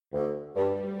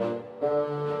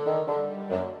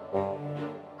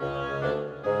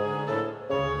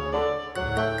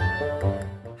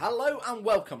and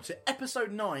welcome to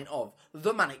episode 9 of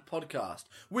the ManNic podcast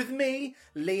with me,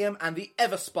 Liam, and the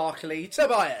ever sparkly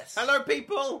Tobias. Hello,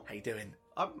 people. How you doing?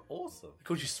 I'm awesome. I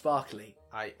called you sparkly.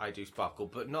 I do sparkle,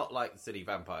 but not like the city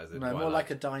vampires. No, more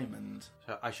like a diamond.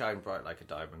 I shine bright like a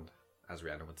diamond, as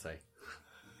Rihanna would say.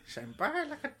 Shine bright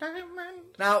like a diamond.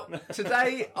 Now,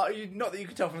 today, not that you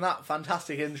can tell from that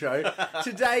fantastic intro,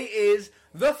 today is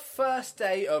the first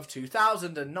day of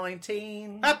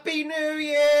 2019. Happy New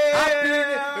Year! Happy New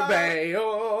Year! May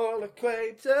all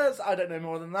equators. I don't know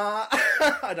more than that.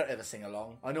 I don't ever sing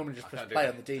along. I normally just press play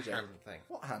on the DJ. Hand thing.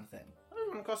 What hand thing?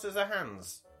 Everyone crosses their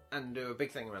hands and do a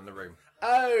big thing around the room.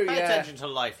 Oh, Pay yeah. attention to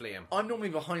life, Liam. I'm normally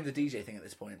behind the DJ thing at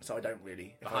this point, so I don't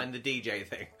really... Behind the DJ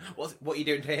thing. What are you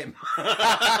doing to him?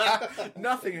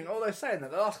 Nothing. Although saying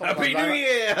that, the last couple Happy of times New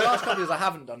Year! The last couple of years I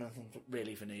haven't done anything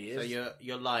really for New Year's. So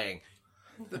you're lying.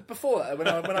 Before that, when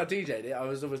I DJ'd it, I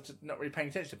was always not really paying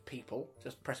attention to people,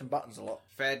 just pressing buttons a lot.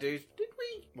 Fair dues. Did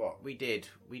we? What? We did.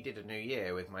 We did a New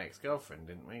Year with my ex-girlfriend,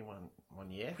 didn't we? One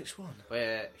year. Which one?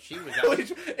 Where she was...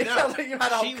 It sounds like you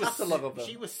had a whole she was catalogue of them.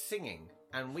 She was singing,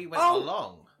 and we went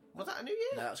along. Was that a New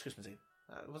Year? No, that was Christmas Eve.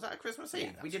 Was that a Christmas Eve? Yeah,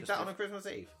 We did Christmas that on Eve. a Christmas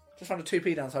Eve. Just found a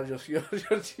 2p downside of your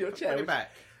chair. Put it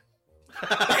back.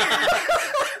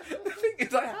 The thing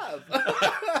is, I have.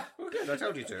 Well, good. I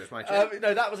told you to. It's my chair.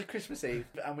 No, that was a Christmas Eve,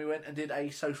 and we went and did a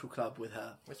social club with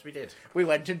her. Yes, we did. We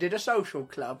went and did a social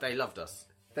club. They loved us.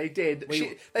 They did.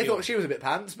 We They thought were- she was a bit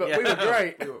pants, but Yeah. we were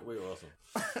great. we were awesome.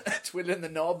 Twiddling the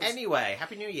knobs. Anyway,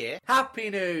 Happy New Year. Happy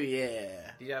New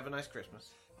Year. Did you have a nice Christmas?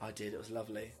 I did. It was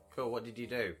lovely. Cool. What did you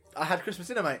do? I had Christmas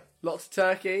dinner, mate. Lots of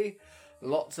turkey,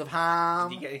 lots of ham.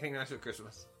 Did you get anything nice for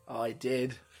Christmas? I did.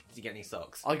 Did you get any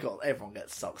socks? Everyone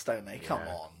gets socks, don't they? Come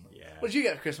on. Yeah. What did you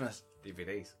get for Christmas?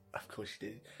 DVDs. Of course you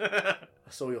did. I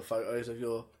saw your photos of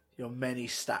your many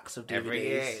stacks of DVDs. Every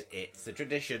year. It's a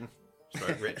tradition. It's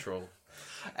a ritual.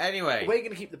 Anyway. Where are you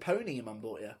going to keep the pony your mum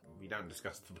bought you? We don't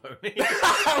discuss the pony.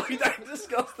 We don't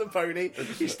discuss the pony.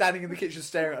 He's standing in the kitchen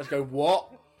staring at us going, what?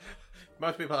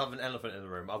 Most people have an elephant in the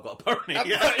room. I've got a pony.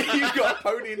 You've got a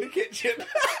pony in the kitchen.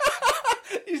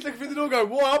 He's looking through the door going,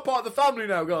 what? I'm part of the family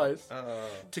now, guys.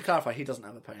 To clarify, he doesn't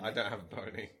have a pony. I don't have a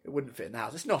pony. It wouldn't fit in the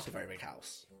house. It's not a very big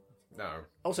house. No.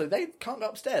 Also, they can't go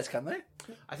upstairs, can they?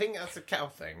 I think that's a cow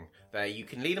thing. There, you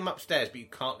can lead them upstairs, but you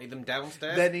can't lead them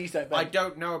downstairs. Their knees don't bend. I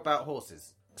don't know about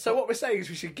horses. So what we're saying is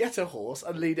we should get a horse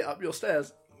and lead it up your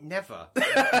stairs. Never.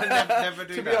 never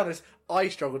do To that. be honest, I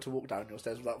struggle to walk down your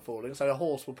stairs without falling, so a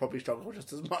horse will probably struggle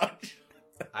just as much.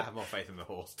 I have more faith in the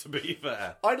horse, to be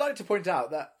fair. I'd like to point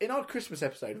out that in our Christmas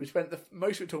episode, we spent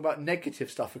most of it talking about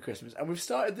negative stuff for Christmas, and we've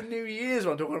started the New Year's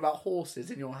one talking about horses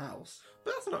in your house.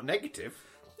 But that's not negative.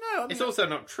 No, I mean, It's also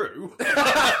not true. so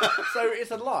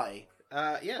it's a lie,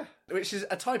 Yeah. which is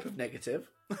a type of negative.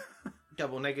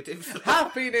 Double negatives.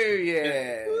 Happy New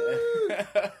Year!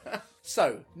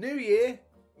 So, New Year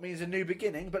means a new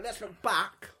beginning, but let's look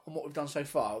back on what we've done so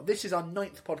far. This is our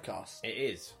 9th podcast. It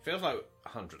is. Feels like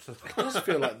hundreds. It does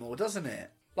feel like more, doesn't it?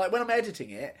 Like, when I'm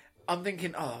editing it, I'm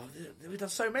thinking, oh, we've done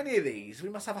so many of these. We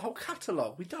must have a whole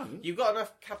catalogue. We don't. You've got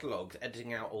enough catalogues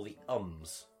editing out all the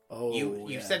ums. Oh, You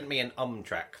yeah. sent me an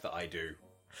track that I do.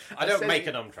 I don't make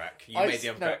an track. You made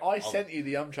the track. I sent you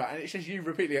the track, and it's just you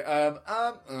repeatedly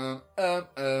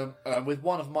with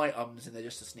one of my ums in there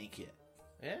just to sneak it.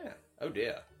 Yeah. Oh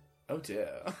dear. Oh dear.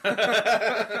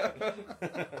 Oh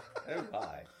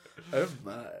my. Oh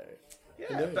my. Yeah,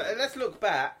 Hello. but let's look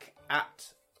back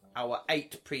at our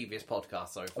 8 previous podcasts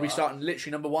so far. Are we starting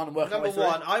literally number 1 and working our Number way through?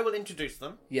 1, I will introduce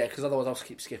them. Yeah, because otherwise I'll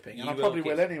keep skipping. And You I probably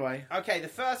will will keep- anyway. Okay, the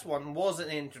first one was an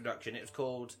introduction. It was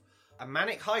called A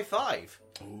ManNic High Five.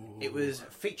 It was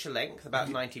feature length, about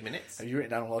 90 minutes. Have you written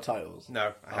down all our titles?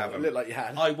 No, I haven't. It looked like you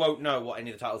had. I won't know what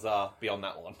any of the titles are beyond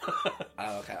that one.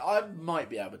 Oh, okay. I might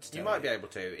be able to tell You might be able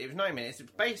to. It was 9 minutes.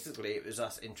 Basically, it was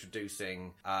us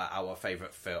introducing our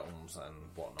favourite films and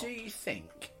whatnot. Do you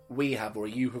think we have, or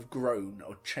you have grown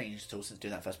or changed at all since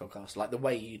doing that first podcast? Like the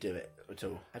way you do it at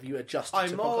all? Have you adjusted I'm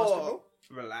to more podcasting?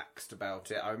 relaxed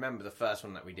about it. I remember the first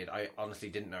one that we did. I honestly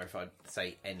didn't know if I'd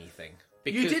say anything.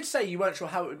 You did say you weren't sure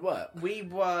how it would work.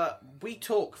 We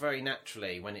talk very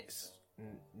naturally when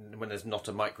there's not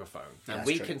a microphone, Yeah, and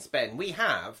that's true. we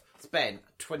have spent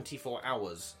 24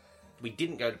 hours. We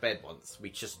didn't go to bed once. We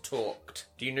just talked.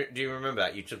 Do you remember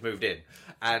that? You just moved in,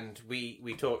 and we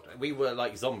talked. We were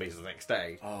like zombies the next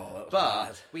day. Oh, that was but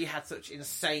bad. we had such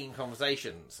insane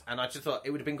conversations, and I just thought it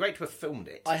would have been great to have filmed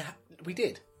it. We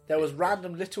did. There was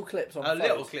random little clips on phones.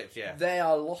 Little clips, yeah. They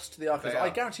are lost to the archives. They I are.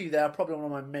 guarantee you they are probably on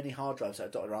one of my many hard drives that are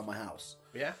dotted around my house.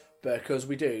 Yeah. Because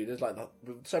we do. There's like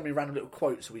so many random little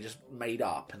quotes we just made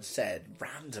up and said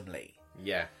randomly.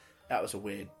 Yeah. That was a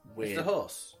weird. The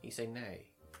horse. You say nay.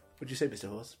 Would you say, Mr.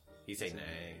 Horse? You say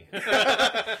nay.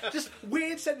 Just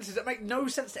weird sentences that make no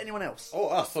sense to anyone else.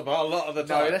 Or us about a lot of the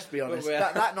time. No, let's be honest.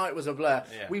 That night was a blur.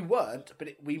 Yeah. We weren't, but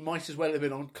we might as well have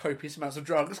been on copious amounts of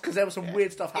drugs because there was some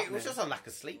weird stuff happening. It was just a lack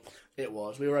of sleep. It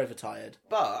was. We were overtired.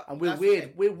 But we're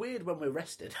weird. We're weird when we're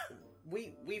rested.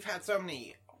 We've had so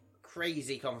many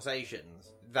crazy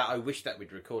conversations that I wish that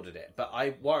we'd recorded it. But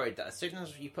I worried that as soon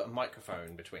as you put a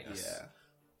microphone between us... Yeah.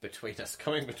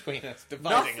 Coming between us,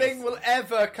 dividing Nothing us. will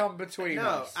ever come between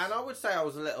us. No, and I would say I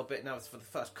was a little bit nervous for the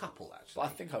first couple, actually. But I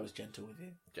think I was gentle with you.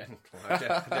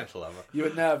 Gentle lover. You were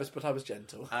nervous, but I was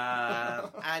gentle.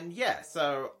 And yeah,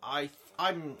 so I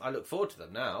look forward to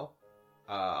them now.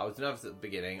 I was nervous at the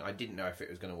beginning. I didn't know if it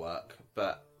was going to work,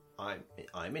 but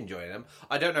I'm enjoying them.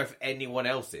 I don't know if anyone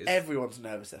else is. Everyone's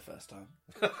nervous their first time.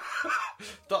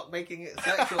 Stop making it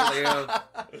sexual, Liam.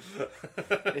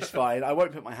 It's fine. I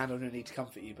won't put my hand on your knee to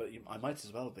comfort you, but I might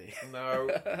as well be. No.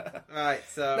 Right,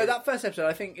 so... No, that first episode,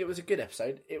 I think it was a good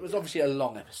episode. It was obviously a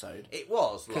long episode. It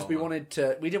was long. Because we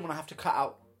didn't want to have to cut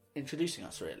out introducing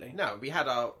us, really. No, we had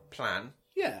our plan.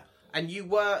 Yeah. And you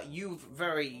were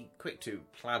very quick to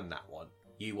plan that one.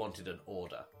 You wanted an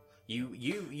order.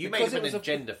 You made an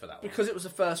agenda for that one. Because it was the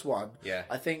first one, yeah.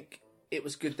 I think it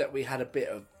was good that we had a bit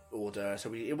of order,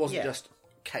 so it wasn't just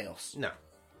chaos. No.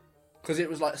 Because it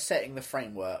was like setting the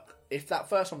framework. If that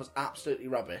first one was absolutely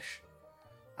rubbish,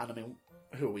 and I mean,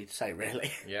 who are we to say,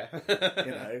 really? Yeah.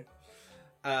 You know?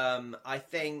 I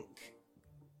think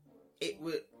it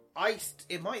would...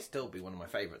 It might still be one of my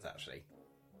favourites, actually.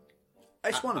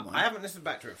 It's one of mine. I haven't listened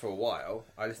back to it for a while.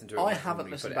 I listened to it. I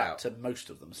haven't listened back to most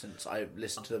of them since I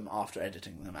listened to them after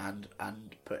editing them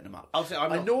and putting them up.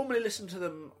 I normally listen to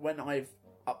them when I've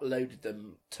uploaded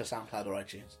them to SoundCloud or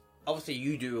iTunes. Obviously,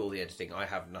 you do all the editing. I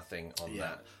have nothing on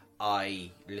that. I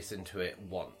listened to it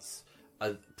once,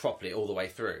 properly all the way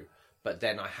through. But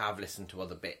then I have listened to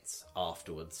other bits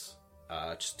afterwards,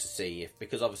 just to see if...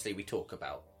 Because obviously we talk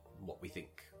about what we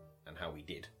think and how we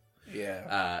did.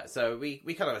 Yeah. So we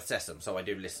kind of assess them, so I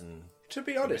do listen. To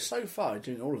be honest, so far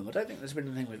doing all of them, I don't think there's been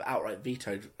anything we've outright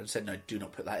vetoed and said, no, do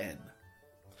not put that in.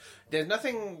 There's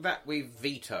nothing that we've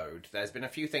vetoed. There's been a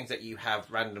few things that you have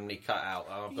randomly cut out.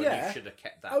 But you should have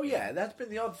kept that. Oh, yeah, that's been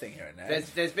the odd thing here and there.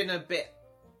 There's been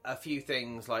a few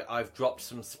things, like I've dropped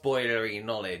some spoilery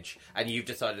knowledge, and you've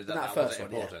decided that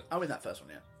wasn't important. Yeah. Oh, in that first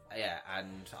one, yeah. Yeah,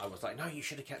 and I was like, no, you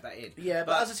should have kept that in. Yeah,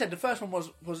 but as I said, the first one was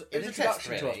an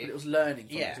introduction to us, but it was learning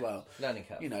from it as well. Learning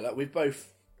curve. You know, like we've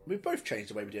both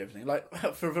changed the way we do everything. Like,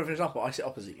 for example, I sit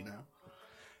opposite you now.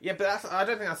 Yeah, but I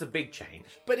don't think that's a big change.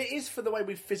 But it is for the way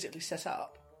we've physically set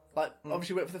up. Like,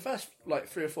 obviously, for the first,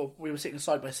 3 or 4, we were sitting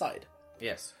side by side.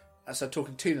 Yes. And so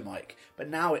talking to the mic. But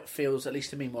now it feels, at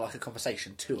least to me, more like a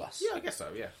conversation to us. Yeah, I guess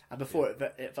so, yeah. And before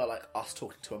it felt like us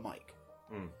talking to a mic.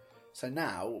 So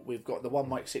now we've got the one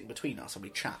mic sitting between us and we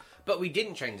chat. But we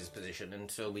didn't change his position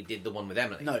until we did the one with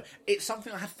Emily. No, it's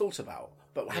something I had thought about,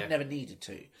 but I had never needed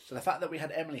to. So the fact that we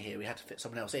had Emily here, we had to fit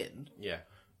someone else in,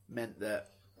 meant that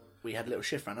we had a little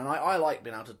shift around. And I like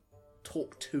being able to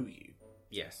talk to you.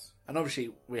 Yes. And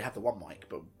obviously we have the one mic,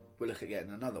 but we'll look at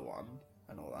getting another one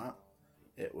and all that.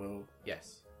 It will...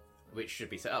 Yes. Which should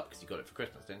be set up because you got it for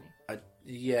Christmas, didn't you?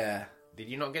 Yeah. Did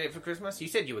you not get it for Christmas? You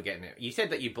said you were getting it. You said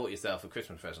that you bought yourself a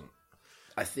Christmas present.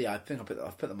 I think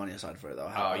I've put the money aside for it though.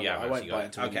 I won't buy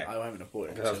it until I won't have bought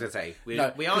it. Because I was going to say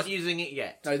we aren't using it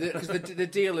yet. No, because the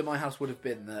deal in my house would have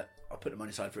been that I put the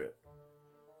money aside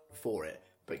for it,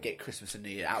 but get Christmas and New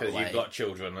Year out of the way. Because you've got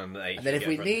children and then if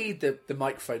we need the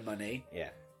microphone money, yeah.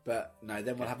 But no,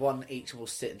 then we'll have one each and we'll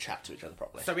sit and chat to each other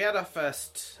properly. So we had our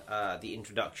first the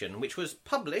introduction, which was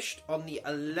published on the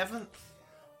 11th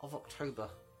of October.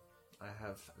 I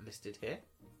have listed here.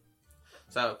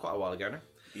 So quite a while ago now.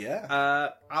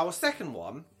 Yeah. Our second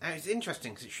one, and it's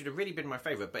interesting because it should have really been my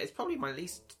favourite, but it's probably my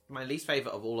least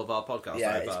favourite of all of our podcasts.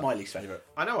 Yeah, it's my least favourite.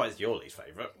 I know it's your least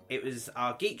favourite. It was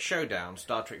our Geek Showdown,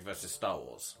 Star Trek versus Star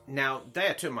Wars. Now, they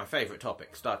are two of my favourite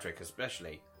topics, Star Trek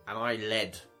especially, and I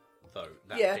led that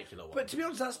particular one. But to be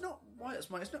honest, that's not why it's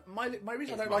mine. It's not my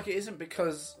reason I don't like it isn't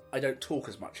because I don't talk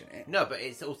as much in it. No, but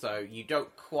it's also you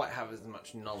don't quite have as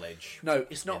much knowledge. No,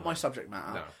 it's not my subject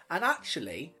matter. No. And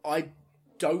actually, I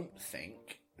don't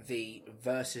think the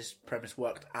versus premise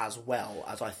worked as well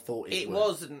as I thought it would. It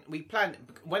wasn't. We planned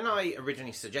when I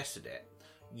originally suggested it.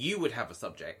 You would have a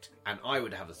subject, and I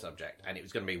would have a subject, and it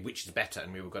was going to be which is better,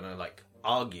 and we were going to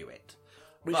argue it.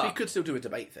 Which we could still do a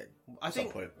debate thing. I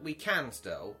think we can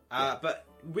still, but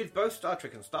with both Star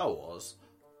Trek and Star Wars,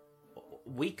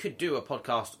 we could do a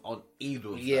podcast on either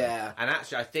of them. Yeah, and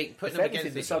actually, I think putting them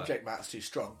against the subject matter's too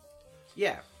strong.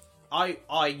 Yeah, I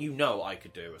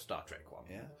could do a Star Trek one.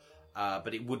 Yeah.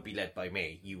 but it would be led by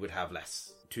me. You would have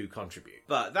less to contribute.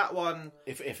 But that one...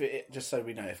 If it, just so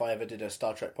we know, if I ever did a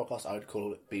Star Trek podcast, I would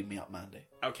call it Beam Me Up Mandy.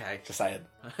 Okay. Just saying.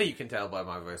 You can tell by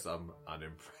my voice I'm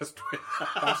unimpressed with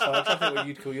That's fine. I'm trying to think what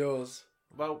you'd call yours.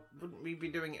 Well, wouldn't we be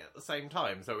doing it at the same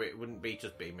time? So it wouldn't be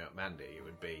just Beam Me Up Mandy. It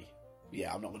would be...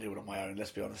 Yeah, I'm not going to do it on my own,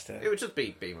 let's be honest here. It would just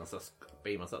be Beam Us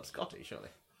Up Scotty, surely.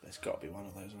 There's got to be one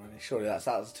of those already. Surely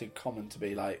that's too common to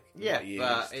be like... Yeah, not used.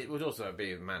 but it would also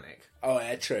be ManNic. Oh,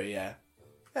 yeah, true, yeah.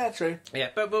 Yeah, true. Yeah,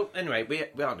 but well, anyway,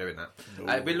 we aren't doing that.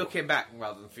 No. We're looking back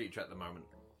rather than future at the moment.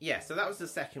 Yeah, so that was the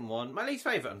second one. My least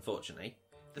favourite, unfortunately.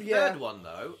 The third one,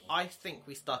 though, I think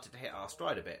we started to hit our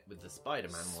stride a bit with the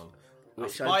Spider-Man one.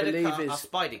 Which I believe is... Our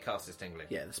Spidey cast is tingling.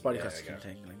 Yeah, the Spidey cast is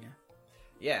tingling, yeah.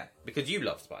 Yeah, because you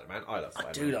love Spider-Man, I love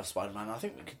Spider-Man. I do love Spider-Man. I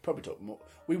think we could probably talk more.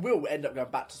 We will end up going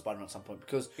back to Spider-Man at some point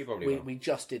because we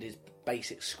just did his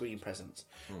basic screen presence.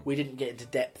 We didn't get into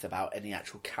depth about any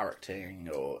actual charactering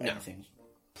or anything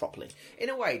properly.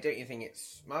 In a way, don't you think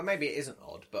it's... Well, maybe it isn't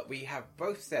odd, but we have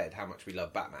both said how much we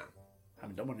love Batman.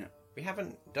 Haven't done one yet. We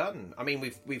haven't done... I mean,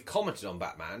 we've commented on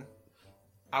Batman.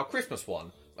 Our Christmas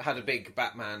one had a big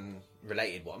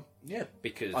Batman-related one. Yeah.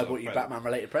 Because I bought you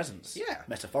Batman-related presents. Yeah.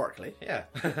 Metaphorically. Yeah.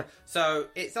 So,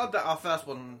 it's odd that our first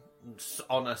one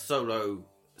on a solo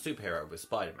superhero was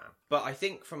Spider-Man. But I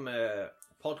think from a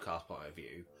podcast point of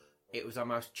view, it was our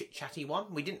most chit-chatty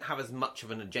one. We didn't have as much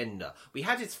of an agenda. We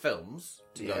had his films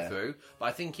to go through, but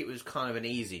I think it was kind of an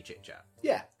easy chit-chat.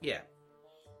 Yeah. Yeah.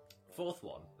 Fourth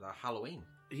one, Halloween.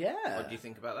 Yeah. What do you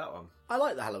think about that one? I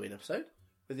like the Halloween episode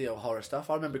with the old horror stuff.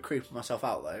 I remember creeping myself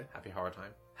out, though. Happy Horror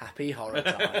Time. Happy Horror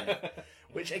Time.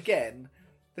 Which, again...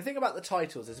 The thing about the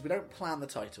titles is we don't plan the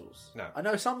titles. No. I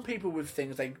know some people with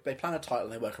things, they plan a title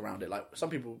and they work around it. Like, some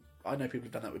people... I know people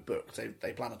who've done that with books.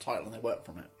 They plan a title and they work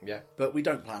from it. Yeah. But we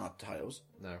don't plan our titles.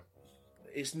 No.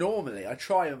 It's normally... I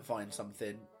try and find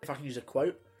something... If I can use a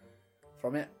quote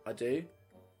from it, I do.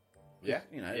 Yeah.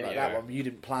 You know, that one, you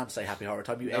didn't plan to say Happy Horror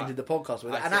Time. You ended the podcast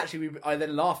with it. And said... actually, I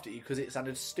then laughed at you because it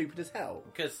sounded stupid as hell.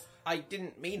 Because I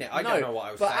didn't mean it. I don't know what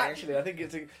I was saying. saying. But actually, I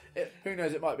think who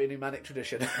knows, it might be a new ManNic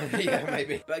tradition. Yeah,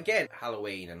 maybe. But again,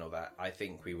 Halloween and all that, I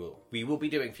think we will be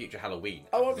doing future Halloween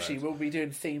episodes. Obviously, we'll be doing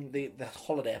the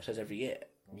holiday episodes every year.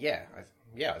 Yeah.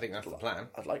 I think that's the plan.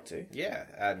 I'd like to. Yeah,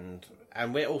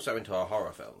 and we're also into our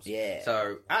horror films. Yeah.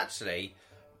 So, actually,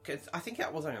 because I think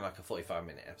that was only like a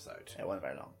 45-minute episode. It wasn't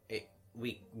very long.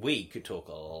 We could talk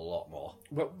a lot more.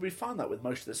 Well, we found that with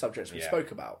most of the subjects we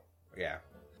spoke about. Yeah.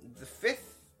 The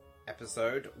fifth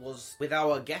episode was with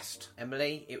our guest,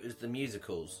 Emily. It was the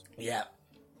musicals. Yeah.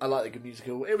 I like the good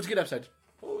musical. It was a good episode.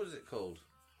 What was it called?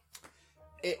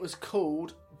 It was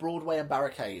called Broadway and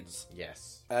Barricades.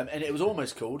 Yes. And it was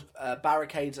almost called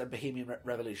Barricades and Bohemian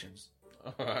Revolutions.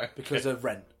 Alright. Because of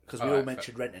Rent. Because we all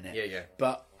mentioned Rent in it. Yeah, yeah.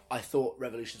 But I thought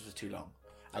Revolutions was too long.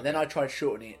 And then I tried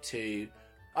shortening it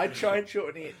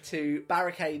to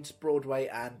Barricades, Broadway,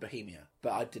 and Bohemia,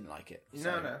 but I didn't like it.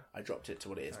 So No. I dropped it to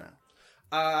what it is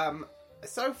now.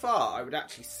 So far, I would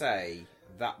actually say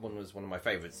that one was one of my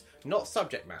favourites. Not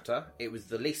subject matter. It was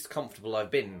the least comfortable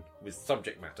I've been with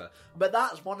subject matter. But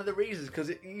that's one of the reasons,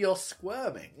 because you're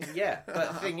squirming. Yeah,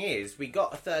 but the thing is, we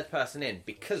got a third person in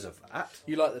because of that.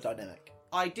 You like the dynamic.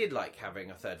 I did like having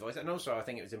a third voice, and also I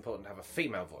think it was important to have a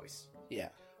female voice. Yeah.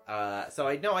 So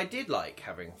I did like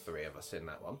having three of us in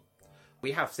that one.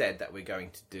 We have said that we're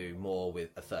going to do more with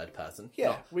a third person.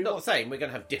 Yeah. Not saying we're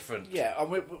going to have different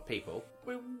and people.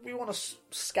 We want to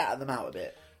scatter them out a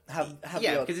bit. Have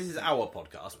because this is our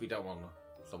podcast. We don't want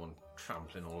someone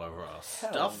trampling all over our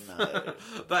stuff. No.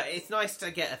 But it's nice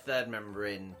to get a third member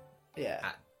in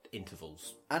at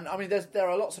intervals. And I mean, there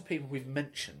are lots of people we've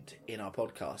mentioned in our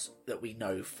podcast that we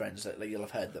know, friends that you'll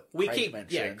have heard that Craig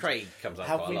mentioned. Yeah, Craig comes up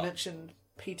Have quite we a lot. mentioned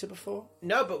Peter before?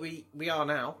 No, but we are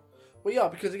now. We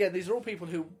are, because again, these are all people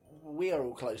who we are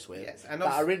all close with, and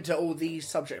that are into all these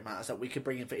subject matters that we could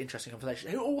bring in for interesting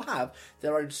conversation, who all have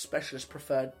their own specialist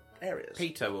preferred areas.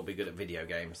 Peter will be good at video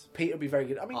games. Peter will be very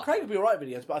good. I mean, Craig will be alright at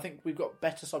videos, but I think we've got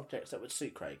better subjects that would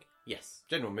suit Craig. Yes,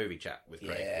 general movie chat with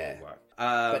Craig will work.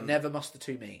 But never must the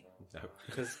two meet. No.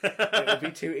 Because it would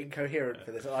be too incoherent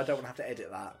for this, and I don't want to have to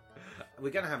edit that. We're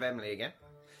going to have Emily again.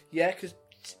 Yeah, because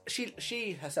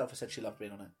she herself has said she loved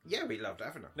being on it. Yeah, we loved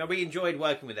having her. No, we enjoyed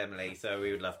working with Emily, so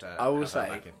we would love to. I will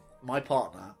say, my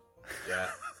partner. Yeah.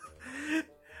 I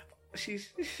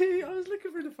was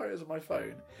looking through the photos on my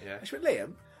phone. Yeah. And she went,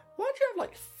 Liam, why do you have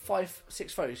like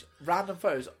 5-6 photos, random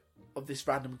photos of this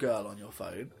random girl on your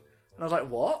phone? And I was like,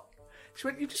 what? She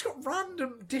went, you've just got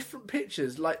random different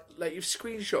pictures, like you've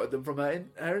screenshotted them from her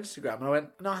Instagram. And I went,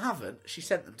 no, I haven't. She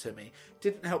sent them to me.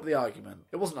 Didn't help the argument.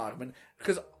 It wasn't an argument,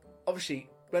 because obviously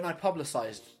when I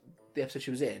publicised the episode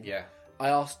she was in, Yeah. I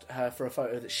asked her for a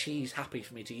photo that she's happy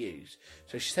for me to use.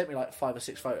 So she sent me like 5 or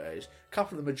 6 photos. A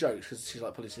couple of them are jokes because she's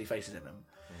like putting silly faces in them.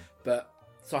 But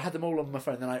so I had them all on my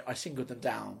phone, and then I singled them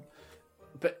down.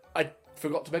 But I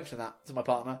forgot to mention that to my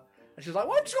partner. And she was like,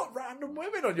 why have you got random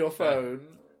women on your phone?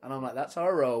 And I'm like, that's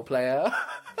our role player.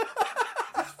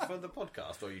 For the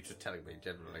podcast, or are you just telling me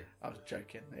generally? I was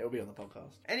joking. It'll be on the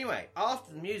podcast. Anyway,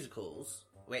 after the musicals,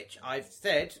 which I've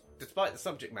said, despite the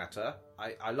subject matter,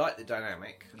 I like the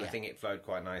dynamic. Yeah. I think it flowed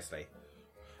quite nicely.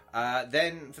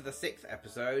 Then, for the 6th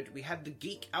episode, we had the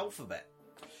Geek Alphabet.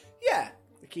 Yeah,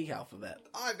 the Geek Alphabet.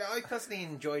 I personally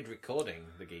enjoyed recording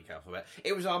the Geek Alphabet.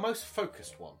 It was our most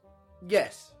focused one.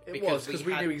 Yes, it Because was, because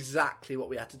we knew exactly what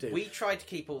we had to do. We tried to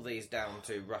keep all these down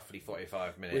to roughly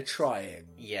 45 minutes. We're trying.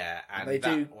 Yeah, and They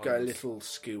do that go a one's little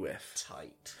skew-if.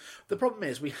 tight. The problem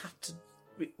is we have to...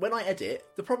 When I edit,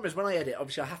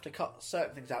 obviously I have to cut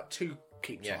certain things out to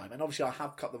keep time. Yeah. And obviously I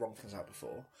have cut the wrong things out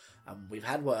before. We've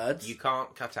had words. You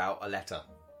can't cut out a letter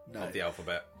No. of the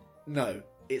alphabet. No,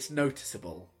 it's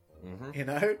noticeable. You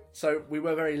know? So we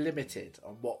were very limited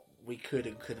on what we could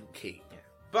and couldn't keep. Yeah.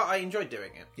 But I enjoyed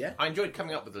doing it. Yeah. I enjoyed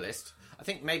coming up with the list. I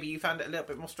think maybe you found it a little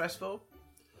bit more stressful.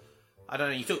 I don't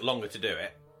know, you took longer to do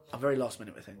it. I'm very last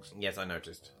minute with things. Yes, I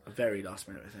noticed. I'm very last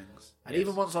minute with things. And Yes.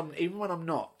 even when I'm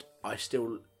not, I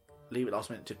still leave it last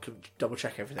minute to double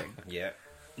check everything. Yeah.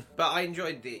 But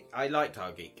I liked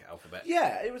our Geek Alphabet.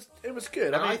 Yeah, it was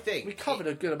good. And I mean, I think we covered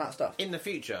a good amount of stuff. In the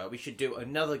future, we should do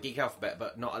another Geek Alphabet,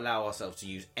 but not allow ourselves to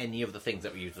use any of the things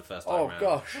that we used the first time Oh round.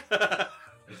 gosh.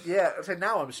 Yeah, so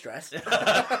now I'm stressed.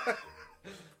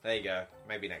 There you go.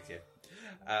 Maybe next year.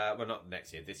 Well, not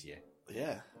next year, this year.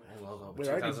 Yeah. Well, We're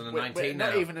 2019 we're now.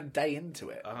 not even a day into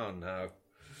it. Oh,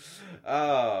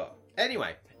 no.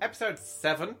 Anyway, episode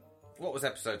 7. What was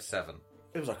episode 7?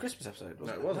 It was our Christmas episode,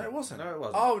 wasn't No, it? it wasn't. No, it wasn't. No, it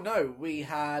wasn't. Oh, no, we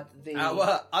had the...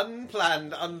 Our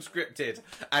unplanned, unscripted,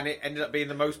 and it ended up being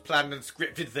the most planned and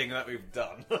scripted thing that we've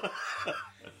done.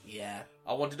 Yeah.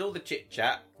 I wanted all the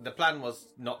chit-chat. The plan was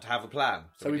not to have a plan.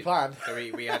 So we planned. So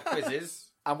we had quizzes.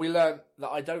 And we learned that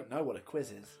I don't know what a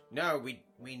quiz is. No, we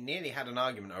nearly had an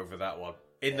argument over that one.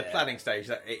 In the Yeah. planning stage,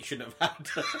 that it shouldn't have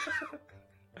had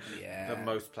Yeah. the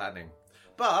most planning.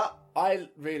 But I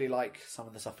really like some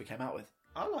of the stuff we came out with.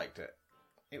 I liked it.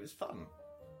 It was fun.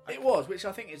 It was, which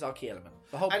I think is our key element.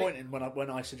 The whole And point when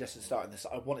I suggested starting this,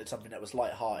 I wanted something that was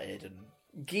light-hearted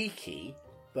and geeky,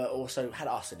 but also had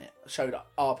us in it. Showed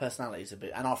our personalities a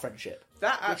bit and our friendship.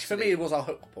 That Which for actually, me was our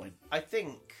hook point. I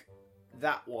think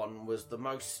that one was the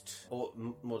most, or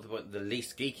more the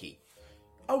least geeky.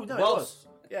 Oh, no, it Whilst was.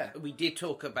 Yeah. we did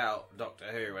talk about Doctor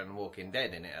Who and Walking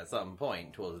Dead in it at some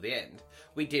point towards the end.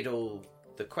 We did all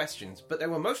the questions, but they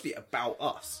were mostly about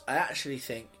us. I actually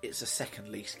think it's the second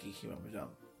least geeky one we've done.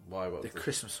 Why was The it?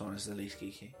 Christmas one is the least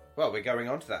geeky. Well, we're going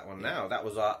on to that one now. That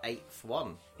was our 8th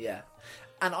one. Yeah.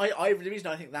 And the reason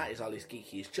I think that is our least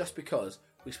geeky is just because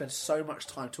we spend so much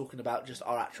time talking about just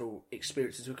our actual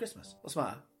experiences with Christmas. What's the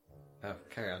matter? Oh,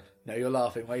 carry on. No, you're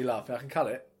laughing. Why are you laughing? I can cut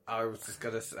it. I was just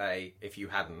going to say, if you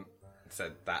hadn't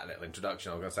said that little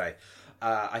introduction, I was going to say,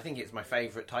 I think it's my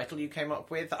favourite title you came up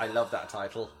with. I love that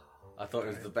title. I thought it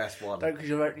was the best one. Don't, because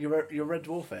you're Red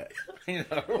Dwarf it. You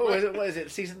know? What is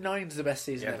it? Season 9's the best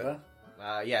season ever.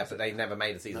 Yeah, but they never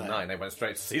made a season 9. They went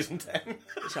straight to season 10.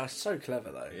 Which are so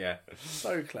clever, though. Yeah.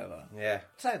 So clever. Yeah.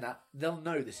 Saying that, they'll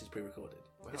know this is pre-recorded.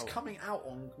 It's Wow. coming out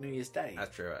on New Year's Day.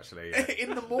 That's true, actually. Yeah.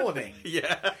 In the morning.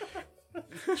 Yeah.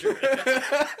 True.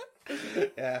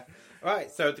 Yeah.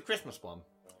 Right, so the Christmas one,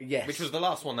 Yes. which was the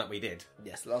last one that we did.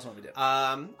 Yes, the last one we did.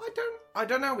 I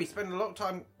don't know. We spent a lot of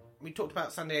time. We talked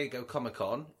about San Diego Comic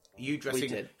Con. You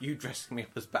dressing me up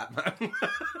as Batman.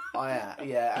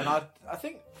 Yeah, and I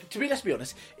think, let's be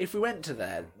honest, if we went to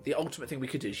there, the ultimate thing we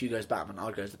could do is you go as Batman,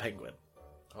 I'll go as the Penguin.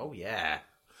 Oh yeah,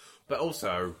 but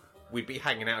also we'd be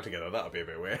hanging out together. That would be a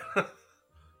bit weird.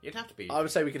 You'd have to be. I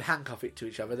would say we could handcuff it to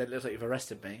each other, then it looks like you've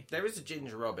arrested me. There is a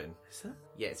Ginger Robin. Is there?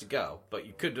 Yeah, it's a girl, but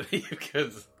you could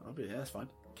Yeah, that's fine.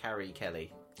 Carrie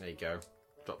Kelly. There you go.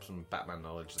 Drop some Batman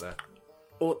knowledge there.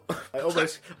 Or, I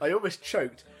almost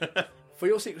choked. For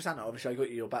your Secret Santa, obviously I got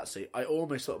you your Batsuit. I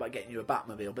almost thought about getting you a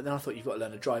Batmobile, but then I thought you've got to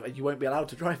learn to drive, and you won't be allowed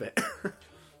to drive it.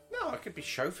 No, I could be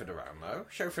chauffeured around though.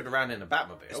 Chauffeured around in a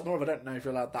Batmobile. It's more of I don't know if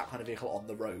you're allowed that kind of vehicle on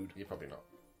the road. You're probably not.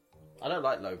 I don't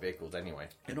like low vehicles anyway.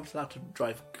 You're not allowed to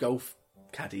drive golf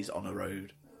caddies on a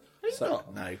road. It's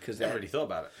not. No, because Never really thought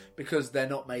about it. Because they're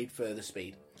not made for the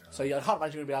speed. So I can't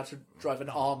imagine you're going to be able to drive an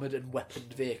armoured and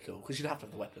weaponed vehicle, because you'd have to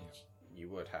have the weapons. You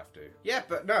would have to. Yeah,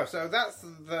 but no, so that's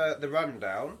the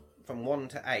rundown from 1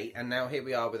 to 8, and now here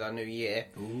we are with our new year.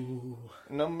 Ooh.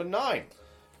 Number 9.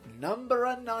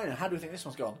 Number 9. How do we think this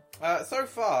one's gone? So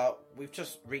far, we've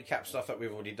just recapped stuff that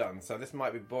we've already done, so this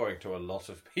might be boring to a lot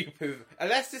of people.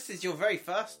 Unless this is your very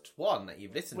first one that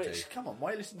you've listened to. Come on,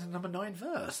 why listen to number 9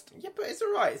 first? Yeah, but it's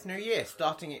alright. It's New Year,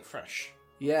 starting it fresh.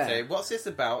 Yeah. So, what's this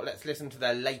about? Let's listen to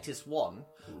their latest one.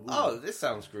 Ooh. Oh, this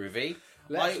sounds groovy.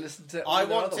 Let's listen to I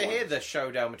want to hear the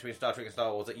showdown between Star Trek and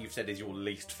Star Wars that you've said is your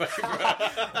least favourite.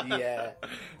 Yeah,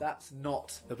 that's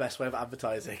not the best way of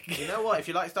advertising. You know what? If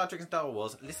you like Star Trek and Star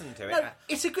Wars, listen to it. No,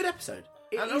 it's a good episode.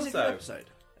 It is a good episode.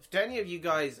 To any of you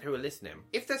guys who are listening,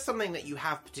 if there's something that you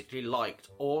have particularly liked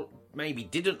or maybe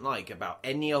didn't like about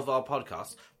any of our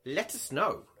podcasts, let us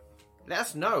know. Let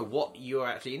us know what you're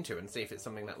actually into and see if it's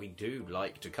something that we do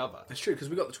like to cover. It's true, because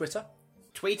we got the Twitter.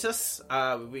 Tweet us.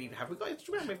 Have we got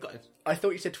Instagram? We've got. I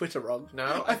thought you said Twitter wrong.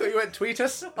 No, I thought you went tweet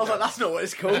us. I was like, that's not what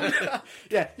it's called.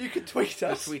 Yeah, you can tweet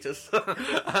us. Tweet us.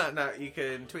 No, you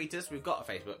can tweet us. We've got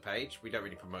a Facebook page. We don't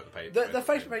really promote the page. The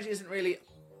Facebook page isn't really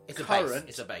current.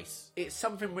 It's a base. It's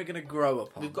something we're going to grow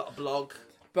upon. We've got a blog.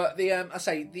 But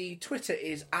the Twitter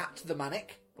is at the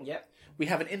ManNic. Yep. We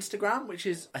have an Instagram, which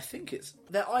is,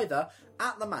 they're either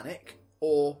at the ManNic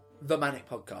or the ManNic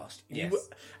Podcast. Yes.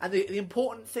 And the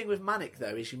important thing with ManNic,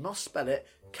 though, is you must spell it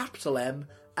capital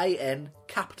M-A-N,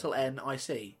 capital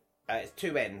N-I-C. It's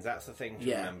 2 N's, that's the thing to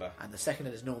remember. And the second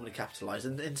N is normally capitalised.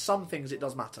 And in some things, it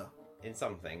does matter. In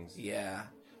some things. Yeah.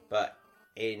 But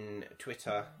in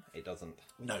Twitter, it doesn't.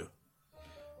 No.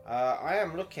 I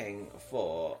am looking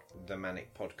for the ManNic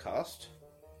Podcast.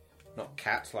 Not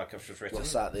cat, like I've just written.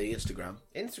 What's that, the Instagram?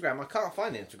 Instagram, I can't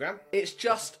find Instagram. It's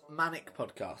just ManNic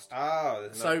Podcast. Oh,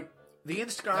 there's So, the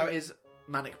Instagram is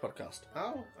ManNic Podcast.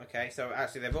 Oh, okay. So,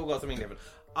 actually, they've all got something different.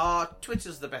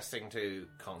 Twitter's the best thing to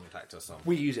contact us on.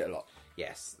 We use it a lot.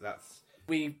 Yes, that's...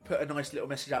 We put a nice little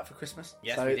message out for Christmas.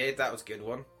 Yes, we did. That was a good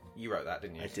one. You wrote that,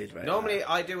 didn't you? I did write Normally, that.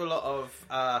 I do a lot of...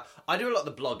 I do a lot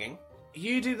of the blogging.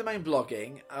 You do the main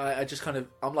blogging. I just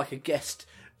I'm like a guest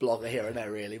blogger here and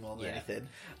there, really, more than anything.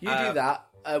 You do that.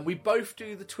 We both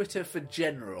do the Twitter for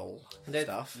general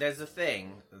stuff. There's a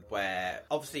thing where,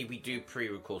 obviously, we do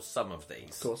pre-record some of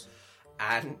these. Of course.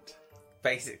 And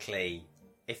basically,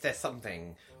 if there's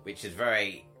something which is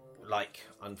very, like,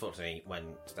 unfortunately, when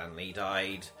Stan Lee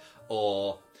died,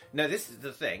 or... No, this is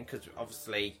the thing, because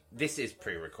obviously, this is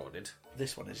pre-recorded.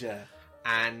 This one is, yeah.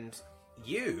 And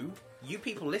you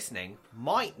people listening,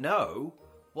 might know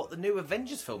what the new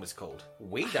Avengers film is called.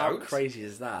 We don't. How crazy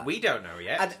is that? We don't know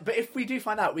yet. But if we do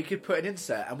find out, we could put an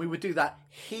insert, and we would do that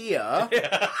here.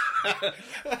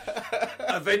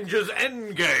 Avengers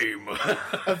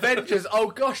Endgame. Avengers,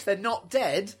 oh gosh, they're not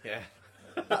dead. Yeah.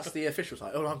 That's the official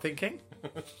title, I'm thinking.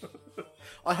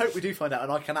 I hope we do find out,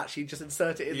 and I can actually just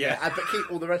insert it in there, but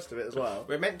keep all the rest of it as well.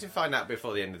 We're meant to find out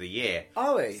before the end of the year.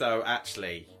 Are we? So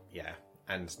actually, yeah.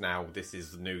 And now this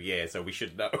is the new year, so we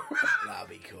should know. That'd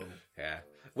be cool. Yeah.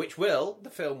 The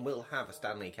film will have a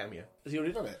Stan Lee cameo. Has he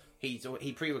already done it?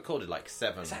 He pre-recorded like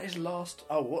 7. Is that his last?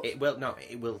 Oh, what? It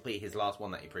will be his last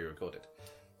one that he pre-recorded.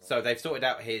 So they've sorted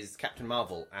out his Captain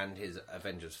Marvel and his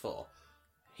Avengers 4.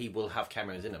 He will have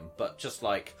cameos in them, but just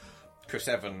like Chris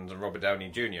Evans and Robert Downey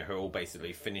Jr., who are all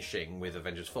basically finishing with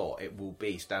Avengers 4, it will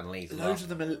be Stan Lee's last. Loads of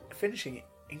them are finishing,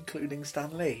 including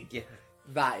Stan Lee. Yeah.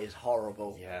 That is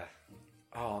horrible. Yeah.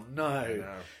 Oh, no. I know. You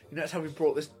know, that's how we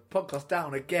brought this podcast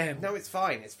down again. No, it's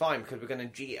fine. It's fine, because we're going to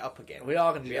G it up again. We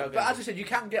are going to G it up. But as I said, you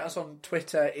can get us on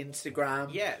Twitter,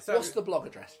 Instagram. Yeah. So, what's the blog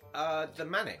address? The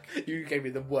ManNic. You gave me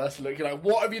the worst look. You're like,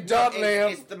 what have you done,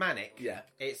 Liam? It's the ManNic. Yeah.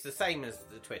 It's the same as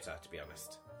the Twitter, to be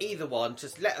honest. Either one,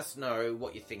 just let us know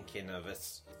what you're thinking of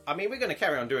us. I mean, we're going to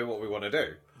carry on doing what we want to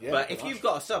do. Yeah, but if you've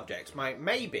got a subject,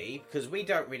 maybe, because we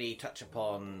don't really touch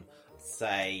upon,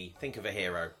 say, think of a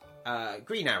hero.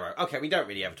 Green Arrow. Okay, we don't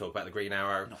really ever talk about the Green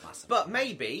Arrow. Not massive. But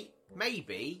maybe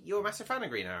you're a massive fan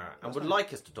of Green Arrow and would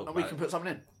like us to talk about it. And we can put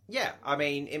something in. Yeah, I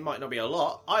mean, it might not be a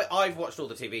lot. I've watched all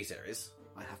the TV series.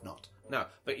 I have not. No,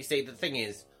 but you see, the thing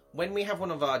is, when we have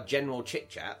one of our general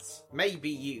chit-chats, maybe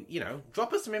you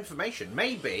drop us some information.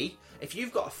 Maybe, if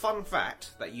you've got a fun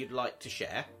fact that you'd like to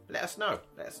share, let us know.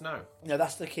 No,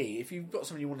 that's the key. If you've got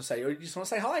something you want to say, or you just want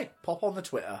to say hi, pop on the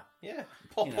Twitter. Yeah,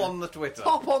 pop on the Twitter.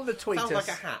 Pop on the tweeters. Sounds like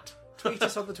a hat. Tweet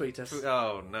us on the tweeters.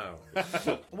 Oh, no.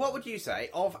 What would you say,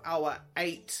 of our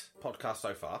 8 podcasts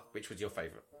so far, which was your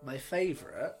favourite? My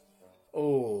favourite?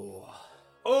 Oh,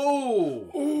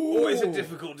 it's a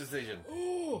difficult decision.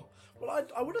 Oh, well,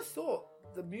 I would have thought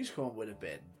the musical one would have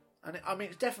been. And I mean,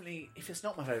 it's definitely, if it's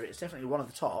not my favourite, it's definitely one of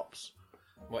the tops.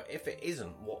 Well, if it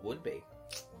isn't, what would be?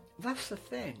 That's the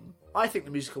thing. I think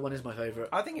the musical one is my favourite.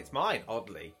 I think it's mine,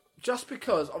 oddly. Just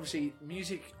because, obviously,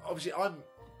 I'm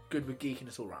good with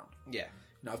geekiness all round. Yeah.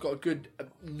 I've got a good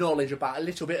knowledge about a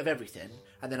little bit of everything,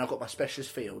 and then I've got my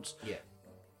specialist fields. Yeah.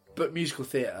 But musical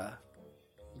theatre,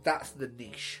 that's the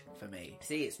niche for me.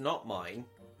 See, it's not mine,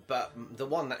 but the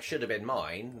one that should have been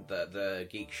mine, the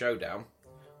Geek Showdown,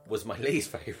 was my least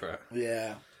favourite.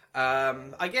 Yeah.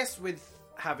 I guess with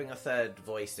having a third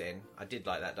voice in, I did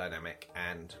like that dynamic,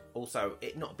 and also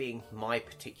it not being my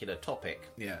particular topic.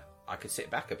 Yeah. I could sit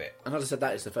back a bit. And as I said,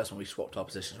 that is the first one we swapped our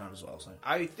positions around as well. So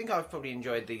I think I've probably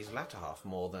enjoyed these latter half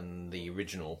more than the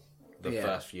original, the Yeah.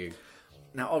 first few.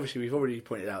 now, obviously, we've already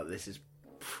pointed out that this is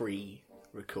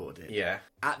pre-recorded. Yeah,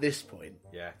 At this point,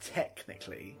 yeah,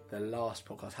 technically, the last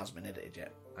podcast hasn't been edited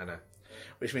yet, I know.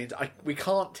 which means we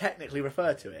can't technically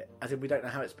refer to it, as in we don't know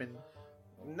how it's been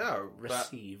No, but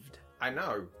received. I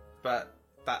know, but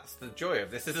that's the joy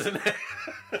of this, isn't it?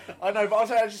 I know, but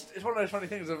also it's one of those funny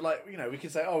things of like, we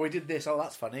could say, oh, we did this, oh,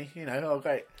 that's funny, oh,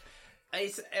 great.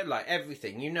 It's like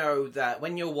everything. You know that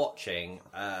when you're watching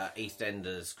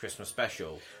EastEnders Christmas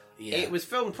special, Yeah. it was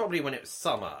filmed probably when it was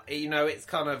summer. It's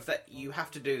kind of that you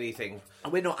have to do these things.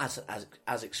 And we're not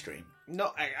as extreme.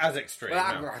 Not as extreme.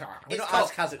 We're no. not cold.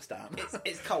 as Kazakhstan.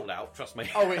 It's cold out, trust me.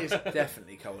 Oh, it is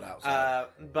definitely cold outside.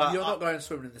 But You're not going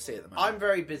swimming in the sea at the moment. I'm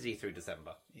very busy through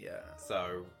December. Yeah.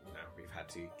 So, we've had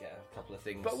to get a couple of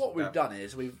things. But what we've done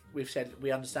is we've said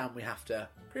we understand we have to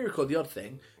pre-record the odd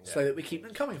thing so that we keep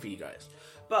them coming for you guys.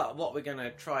 But what we're going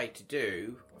to try to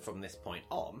do from this point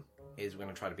on is we're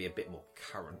going to try to be a bit more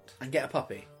current. And get a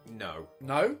puppy. No.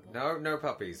 No? No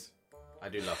puppies. I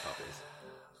do love puppies.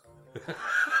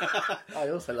 I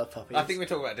also love puppies. I think we're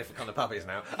talking about a different kind of puppies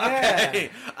now. Yeah. Okay.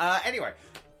 Anyway,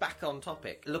 back on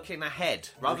topic. Looking ahead,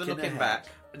 rather than looking ahead. back,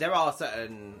 there are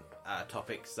certain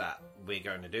topics that we're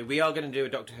going to do. We are going to do a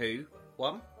Doctor Who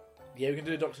one. Yeah, we can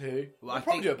do a Doctor Who. Well, We'll I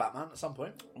probably think- do a Batman at some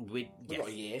point. We've got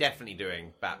a year. definitely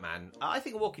doing Batman. I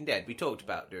think a Walking Dead. We talked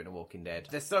about doing a Walking Dead.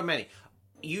 There's so many.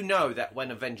 You know that when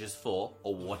Avengers 4,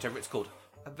 or whatever it's called,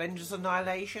 Avengers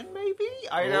Annihilation, maybe?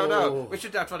 I don't know. Oh. We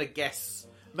should try to guess.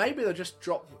 Maybe they'll just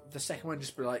drop the second one,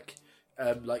 just be like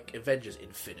Avengers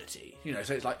Infinity.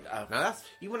 So it's like... Now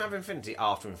you wouldn't have Infinity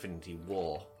after Infinity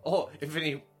War. Or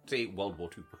Infinity World War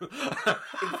 2.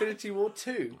 Infinity War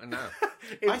 2. I know.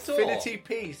 Infinity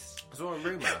Peace. I saw a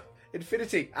rumour.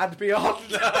 Infinity and beyond.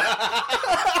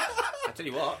 I tell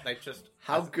you what, they've just...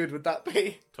 How good would that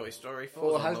be? Toy Story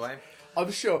 4 on has- the way. I'm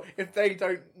sure if they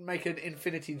don't make an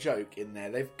infinity joke in there,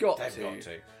 they've got They've to. got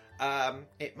to.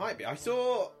 It might be. I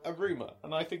saw a rumour,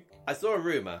 and I think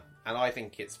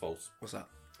it's false. What's that?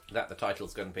 That the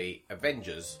title's going to be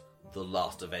Avengers: The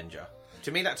Last Avenger.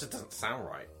 To me, that just doesn't sound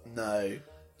right. No.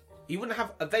 You wouldn't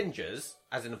have Avengers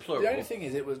as in a plural. The only thing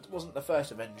is, it wasn't the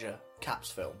first Avenger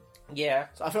Cap's film. Yeah.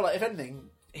 So I feel like, if anything,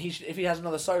 if he has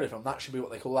another solo film, that should be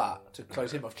what they call that, to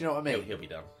close him off. Do you know what I mean? He'll be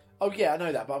done. Oh, yeah, I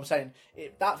know that, but I'm saying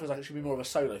that feels like it should be more of a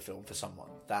solo film for someone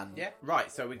than... Yeah,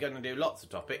 right, so we're going to do lots of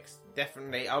topics.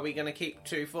 Definitely. Are we going to keep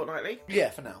 2 fortnightly? Yeah,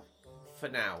 for now. For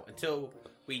now, until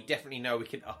we definitely know we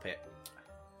can up it.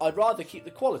 I'd rather keep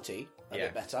the quality a Yeah.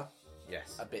 bit better.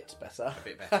 Yes. A bit better. A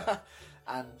bit better.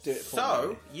 And do it So,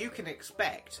 fortnightly. you can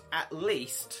expect at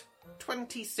least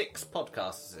 26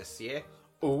 podcasts this year.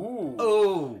 Ooh.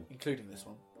 Ooh! Including this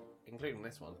one. Including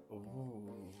this one.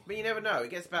 Ooh. But you never know,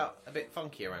 it gets about a bit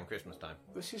funky around Christmas time.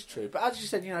 This is true. But as you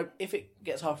said, if it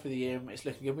gets half through the year and it's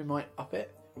looking good, we might up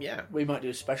it. Yeah. We might do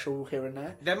a special here and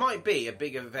there. There might be a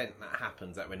big event that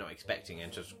happens that we're not expecting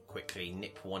and just quickly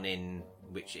nip one in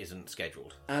which isn't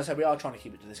scheduled. And as I said, we are trying to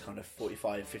keep it to this kind of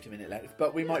 45, 50-minute length.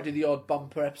 But we might do the odd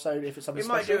bumper episode if it's something We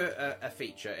might special. do a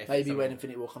feature. If Maybe it's when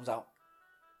Infinity War comes out.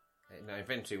 No,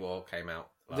 Infinity War came out.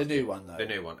 The new one, though. The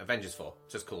new one. Avengers 4.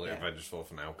 Just call it Avengers 4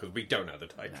 for now, because we don't know the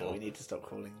title. No, we need to stop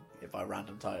calling it by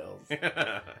random titles.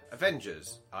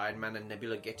 Avengers. Iron Man and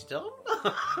Nebula get it on?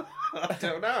 I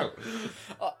don't know.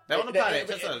 Uh, They're on a it- planet.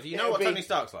 it- Just you know it'll what be- Tony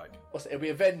Stark's like. It'll be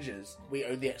Avengers. We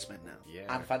own the X-Men now.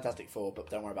 Yeah. And Fantastic Four, but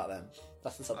don't worry about them.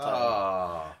 That's the subtitle.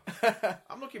 Ah.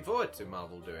 I'm looking forward to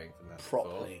Marvel doing Fantastic Four.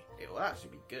 Properly. It will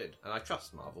actually be good. And I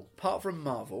trust Marvel. Apart from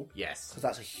Marvel, Yes. because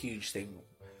that's a huge thing.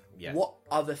 Yes. What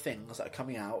other things that are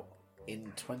coming out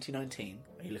in 2019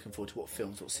 are you looking forward to? What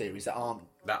films, what series that aren't?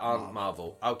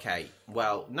 Marvel. Okay.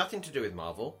 Well, nothing to do with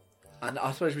Marvel. And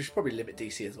I suppose we should probably limit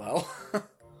DC as well.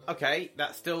 Okay,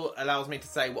 that still allows me to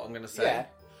say what I'm going to say. Yeah.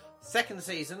 Second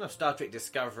season of Star Trek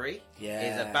Discovery Yeah.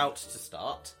 is about to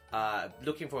start.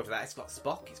 Looking forward to that. It's got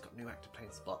Spock. It's got a new actor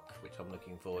playing Spock, which I'm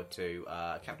looking forward to.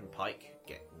 Captain Pike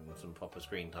getting some proper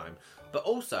screen time. But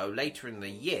also, later in the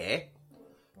year,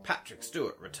 Patrick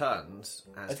Stewart returns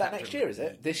as Is that next year, is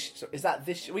it? Is that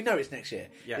this? We know it's next year.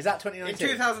 Yeah. Is that 2019?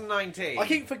 In 2019. I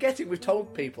keep forgetting we've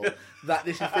told people that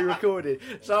this is pre-recorded.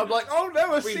 So I'm like, oh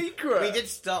no, a secret. We did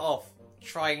start off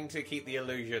trying to keep the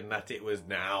illusion that it was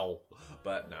now,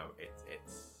 but no,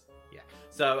 it's yeah.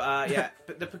 So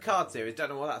but the Picard series, don't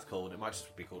know what that's called. It might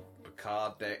just be called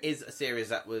Picard. There is a series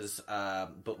that was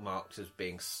bookmarked as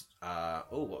being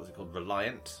what was it called?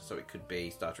 Reliant. So it could be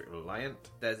Star Trek Reliant.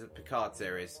 There's a Picard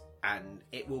series, and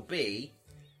it will be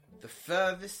the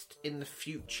furthest in the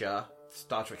future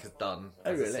Star Trek has done.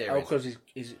 Oh, as a really? series. Oh, because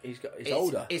he's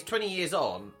older. It's 20 years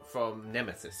on from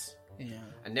Nemesis. Yeah.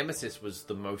 And Nemesis was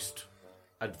the most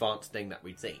advanced thing that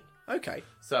we'd seen. Okay.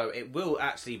 So it will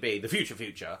actually be the future.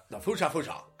 The future.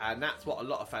 And that's what a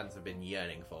lot of fans have been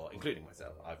yearning for, including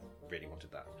myself. I've really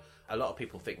wanted that. A lot of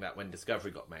people think that when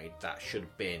Discovery got made, that should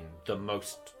have been the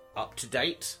most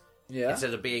up-to-date. Yeah.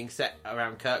 Instead of being set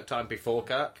around Kirk time before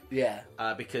Kirk. Yeah.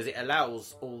 Because it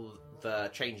allows all the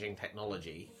changing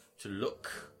technology to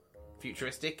look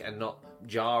futuristic and not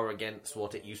jar against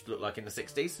what it used to look like in the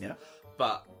 60s. Yeah.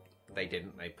 But they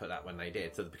didn't. They put that when they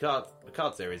did. So the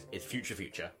Picard series is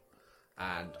future.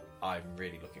 And I'm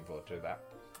really looking forward to that.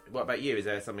 What about you? Is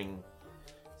there something...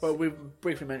 Well, we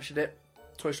briefly mentioned it.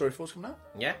 Toy Story 4's coming out.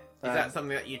 Yeah? Is that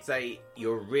something that you'd say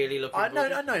you're really looking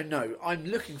forward to? No. I'm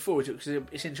looking forward to it because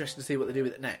it's interesting to see what they do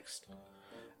with it next.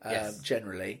 Yes.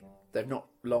 Generally. They've not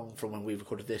long from when we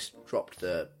recorded this dropped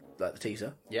the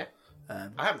teaser. Yeah?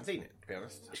 I haven't seen it, to be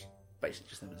honest. Basically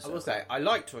just them in a I will say, I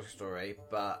like Toy Story,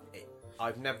 but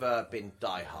I've never been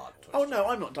die-hard Toy Story. Oh, no,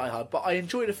 I'm not diehard, but I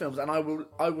enjoy the films, and I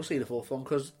will see the fourth one,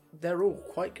 because they're all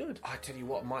quite good. I tell you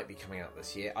what might be coming out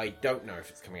this year. I don't know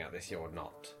if it's coming out this year or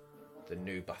not. The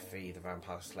new Buffy the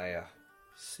Vampire Slayer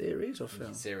Series or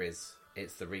film? Series.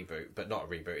 It's the reboot, but not a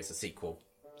reboot, it's a sequel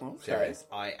series.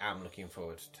 I am looking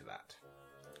forward to that.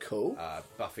 Cool.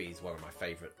 Buffy's one of my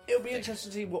favourite It'll be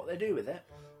interesting to see what they do with it.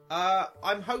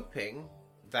 I'm hoping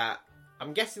that...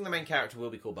 I'm guessing the main character will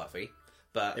be called Buffy,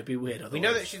 but... It'd be weird otherwise. We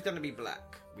know that she's going to be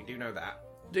black. We do know that.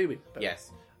 Do we?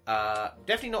 Yes.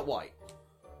 Definitely not white.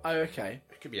 Oh, okay.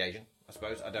 It could be Asian, I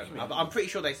suppose. I don't know. I'm pretty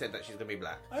sure they said that she's going to be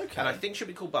black. Okay. And I think she'll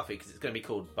be called Buffy because it's going to be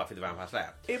called Buffy the Vampire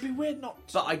Slayer. It'd be weird not...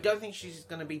 But I don't think she's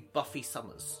going to be Buffy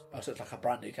Summers. Oh, so it's like a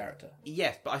brand new character.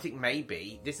 Yes, but I think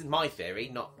maybe... This is my theory,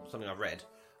 not something I've read.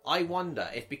 I wonder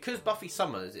if because Buffy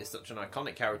Summers is such an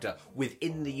iconic character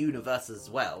within the universe as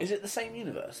well... Is it the same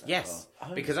universe then? Yes,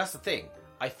 because that's the thing.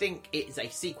 I think it is a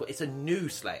sequel. It's a new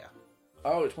Slayer.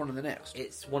 Oh, it's one of the next.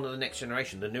 It's one of the next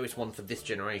generation, the newest one for this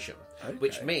generation. Okay.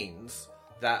 Which means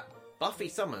that Buffy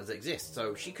Summers exists,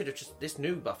 so she could have just... This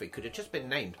new Buffy could have just been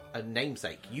named a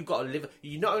namesake. You got to live...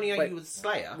 You not only are you a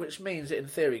Slayer... Which means that in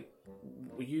theory,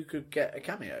 you could get a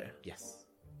cameo. Yes,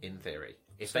 in theory.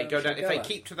 If So they go down... If they Shigella.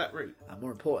 keep to that route. And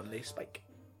more importantly, Spike.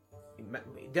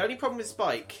 The only problem with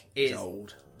Spike is... He's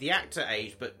old. The actor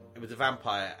aged, but it was a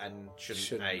vampire and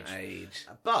shouldn't age.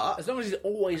 As But long as he's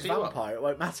always Tell you what. vampire, it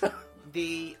won't matter.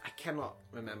 I cannot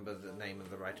remember the name of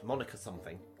the writer, Monica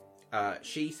something.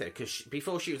 She said, because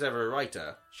before she was ever a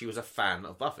writer, she was a fan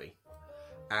of Buffy.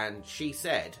 And she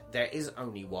said, there is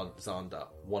only one Xander,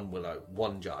 one Willow,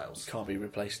 one Giles. Can't be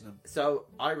replacing them. So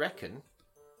I reckon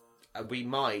we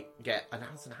might get an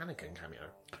Alison Hannigan cameo.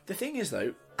 The thing is,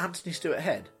 though, Anthony Stewart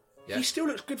Head, Yeah. he still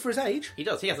looks good for his age. He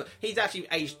does. He's actually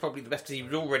aged probably the best because he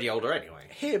was already older anyway.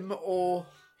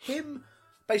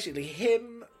 Basically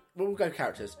him. We'll go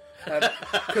characters.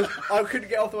 Because I couldn't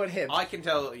get off the word him. I can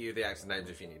tell you the actors' names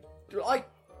if you need. I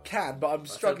can, but I'm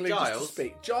struggling just to Giles.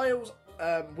 speak. Giles,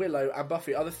 Willow, and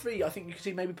Buffy are the three I think you can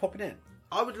see maybe popping in.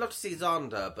 I would love to see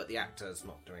Xander, but the actor's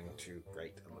not doing too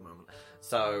great at the moment.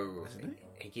 So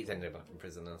he keeps ending up in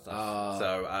prison and stuff.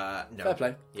 No. Fair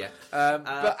play. Yeah.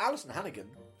 But Alison Hannigan,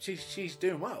 she's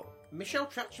doing well. Michelle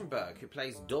Trachtenberg, who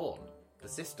plays Dawn, the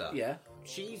sister. Yeah.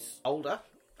 She's older,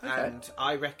 Okay. and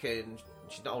I reckon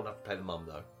she's not old enough to play the mum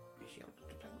though. Is she old enough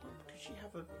to play the mum? Could she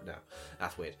have a? No,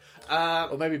 that's weird.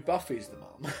 Or maybe Buffy's the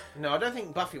mum. No, I don't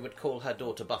think Buffy would call her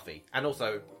daughter Buffy, and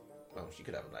also. Well, she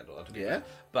could have a black daughter. Yeah.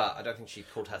 But I don't think she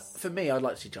called her... For me, I'd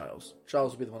like to see Giles.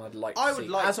 Giles would be the one I'd like to see. I would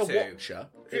like As a to. watcher,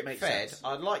 it makes Fed, sense.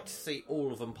 I'd like to see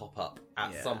all of them pop up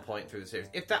at Yeah. some point through the series.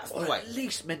 If that's Or the way... at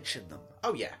least mention them.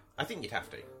 Oh, yeah. I think you'd have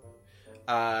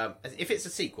to. If it's a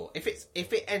sequel, if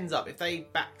it ends up... If they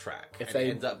backtrack If and they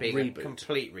it ends up being reboot. a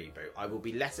complete reboot, I will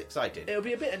be less excited. It'll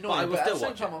be a bit I annoying, will but, still at the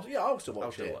same watch time, it. I'll still watch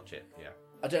I'll still it. watch it, yeah.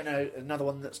 I don't know, another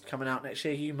one that's coming out next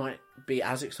year, you might be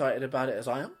as excited about it as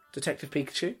I am. Detective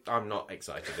Pikachu. I'm not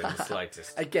excited in the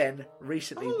slightest. Again,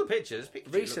 recently... All the pictures.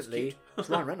 Pikachu looks cute. it's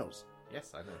Ryan Reynolds.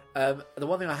 Yes, I know. The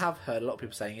one thing I have heard a lot of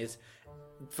people saying is,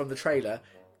 from the trailer,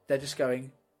 they're just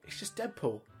going, it's just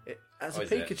Deadpool as a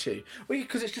is it? Pikachu. Well,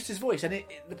 because it's just his voice, and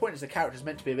the point is the character's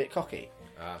meant to be a bit cocky.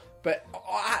 But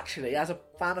actually, as a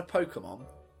fan of Pokemon,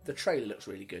 the trailer looks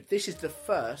really good. This is the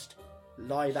first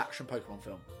live-action Pokemon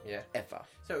film Yeah. ever.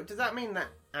 So does that mean that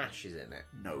Ash is in it?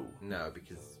 No. No,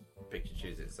 because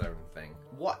Pikachu's its own thing.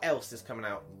 What else is coming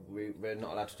out? We're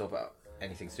not allowed to talk about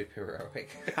anything superheroic.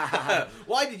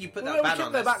 Why did you put that We ban can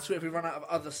on go this? back to it if we run out of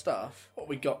other stuff. What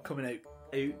we got coming out?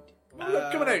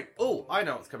 Coming out. Oh, I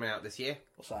know what's coming out this year.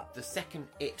 What's that? The second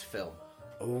It film.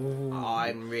 Oh. I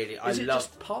Is it love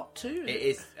just part 2? it.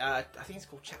 Is I think it's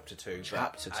called Chapter 2.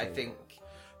 Chapter but I 2. think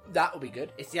That will be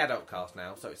good. it's the adult cast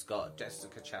now, so it's got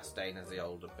Jessica Chastain as the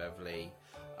older Beverly.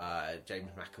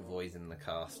 James McAvoy's in the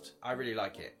cast. I really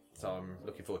like it, so I'm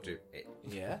looking forward to it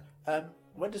Yeah.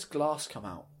 When does Glass come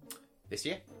out? this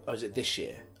year, Oh, is it this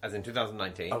year? as in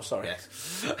 2019. Oh, sorry.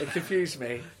 Yes. It confused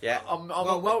me. Yeah. I'm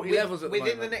on multi-levels at the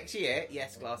within moment. the next year,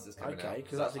 yes, Glass is coming out. Okay,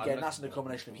 because So that's I'm that's in a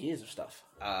combination of years of stuff.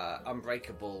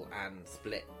 Unbreakable and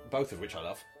Split, both of which I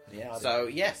love. Yeah. So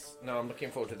yes, no, I'm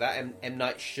looking forward to that. M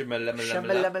Night Shyamalan.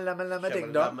 Shyamalan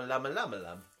ding dong.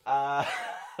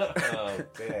 Oh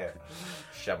dear,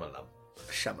 Shyamalan.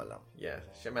 Shyamalan. Yeah,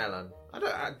 Shyamalan.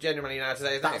 I genuinely know how to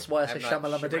say his That's name. why I say M. Night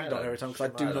Shyamalan ding dong every time, because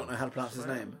I do Shyamalan. not know how to pronounce his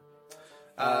name.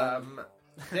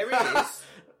 There is.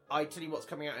 I tell you what's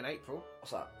coming out in April.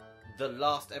 What's that? The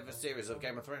last ever series of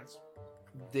Game of Thrones.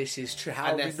 This is true.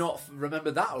 How And have we not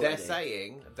remembered that already? They're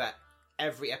saying that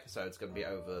every episode's going to be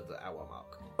over the hour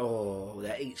mark. Oh,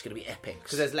 they're each going to be epics.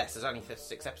 Because there's less. There's only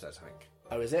 6 episodes, I think.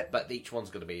 Oh, is it? But each one's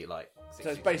going to be like 60. So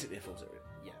it's basically a full series.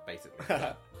 Yeah, basically.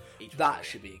 Yeah. Each That one.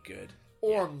 should be good.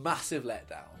 Or a massive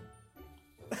letdown.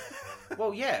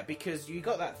 Well, yeah, because you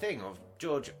got that thing of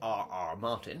George R.R.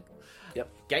 Martin Yep.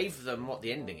 gave them what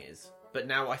the ending is, but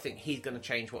now I think he's going to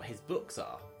change what his books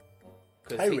are. Oh,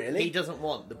 Because really? he doesn't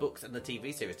want the books and the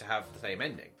TV series to have the same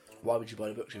ending. Why would you buy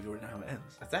the books if you already know how it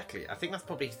ends? Exactly. I think that's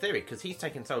probably his theory, because he's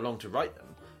taken so long to write them.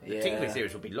 The Yeah. TV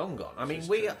series will be long gone. I mean, is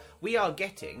we are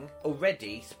getting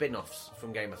already spin-offs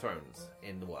from Game of Thrones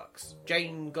in the works.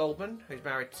 Jane Goldman, who's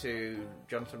married to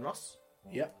Jonathan Ross,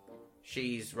 Yep.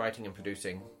 she's writing and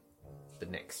producing the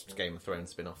next Game of Thrones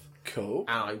spin-off. Cool.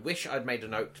 And I wish I'd made a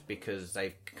note, because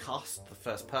they've cast the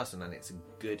first person and it's a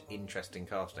good, interesting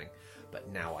casting. But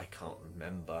now I can't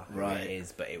remember who Right. it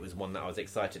is, but it was one that I was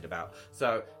excited about.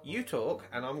 So you talk,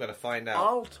 and I'm going to find out.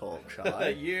 I'll talk, shall I?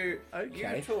 you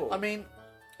talk. I mean,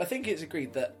 I think it's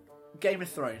agreed that Game of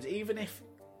Thrones, even if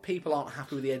people aren't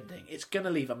happy with the ending, it's going to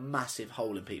leave a massive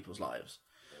hole in people's lives.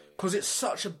 Because it's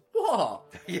such a... What?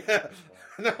 yeah.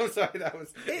 No, I'm sorry, that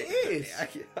was... It is.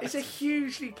 Yeah. It's a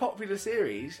hugely popular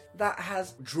series that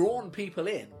has drawn people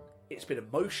in. It's been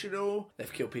emotional,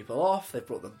 they've killed people off, they've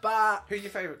brought them back. Who's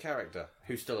your favourite character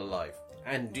who's still alive?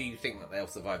 And do you think that they'll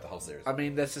survive the whole series? I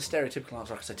mean, there's the stereotypical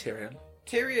answer, like I said, Tyrion.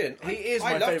 Tyrion. He is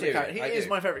I my love favourite Tyrion. character. He I is do.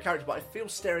 my favourite character, but I feel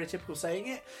stereotypical saying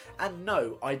it. And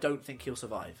no, I don't think he'll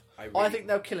survive. I I really- think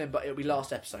they'll kill him, but it'll be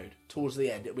last episode. Towards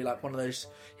the end, it'll be like one of those...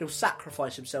 He'll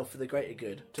sacrifice himself for the greater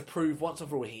good to prove once and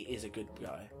for all he is a good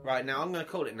guy. Right, now I'm going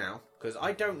to call it now, because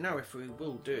I don't know if we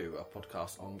will do a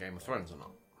podcast on Game of Thrones or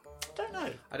not. Don't know.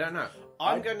 I don't know.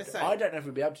 I'm going to say... I don't know if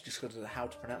we'll be able to just go to how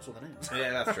to pronounce all the names.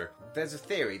 Yeah, that's true. There's a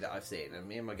theory that I've seen, and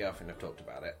me and my girlfriend have talked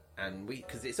about it, and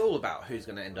because it's all about who's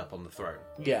going to end up on the throne.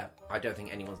 Yeah. I don't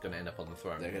think anyone's going to end up on the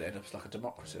throne. They're going to end up like a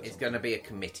democracy or It's something. going to be a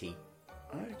committee,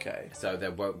 Okay. so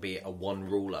there won't be a one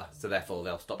ruler, so therefore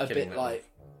they'll stop A killing bit them. like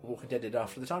Walking Dead did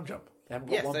after the time jump. They haven't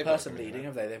got Yes, one they've got person something like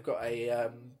leading, that. have they? They've got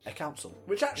a council,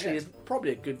 which actually Yeah. is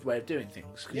probably a good way of doing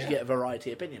things because Yeah. you get a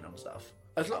variety of opinion on stuff.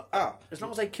 As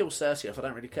long as they kill Cersei off, I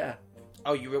don't really care.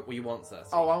 Oh, you want Cersei?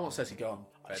 Oh, I want Cersei gone.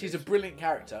 Fair She's a dues. brilliant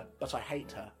character, but I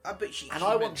hate her. But she, And she I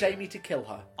meant want to. Jamie to kill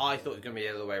her. I thought it was going to be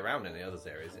the other way around in the other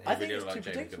series. It I think really it's looked too like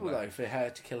Jamie predictable, coming though, back. for her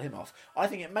to kill him off. I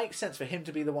think it makes sense for him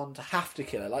to be the one to have to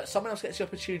kill her. Like, someone else gets the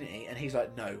opportunity, and he's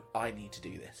like, no, I need to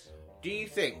do this. Do you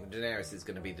think Daenerys is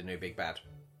going to be the new big bad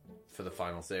for the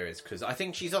final series? Because I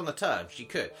think she's on the turn. She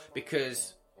could.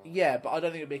 Because Yeah, but I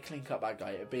don't think it'd be a clean-cut bad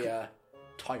guy. It'd be a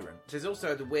tyrant. there's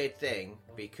also the weird thing,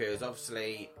 because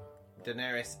obviously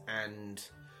Daenerys and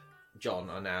Jon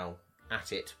are now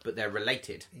at it, but they're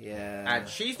related. Yeah. And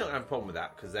she's not going to have a problem with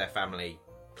that, because their family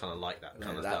kind of like that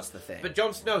kind of that's stuff. the thing. But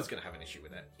Jon Snow's going to have an issue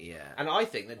with it. Yeah. And I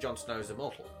think that Jon Snow's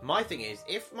immortal. My thing is,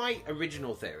 if my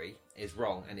original theory is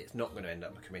wrong and it's not going to end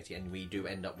up a committee and we do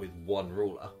end up with one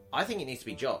ruler, I think it needs to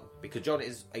be Jon, because Jon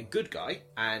is a good guy,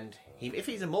 and if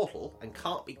he's immortal and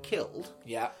can't be killed,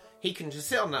 Yeah. he can just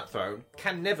sit on that throne,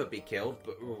 can never be killed,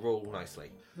 but will rule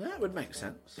nicely. That would make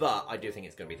sense. But I do think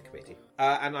it's going to be the committee.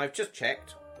 And I've just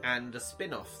checked, and the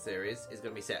spin-off series is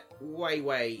going to be set way,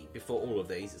 way before all of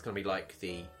these. It's going to be like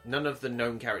none of the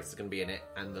known characters are going to be in it,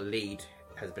 and the lead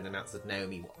has been announced as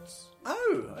Naomi Watts.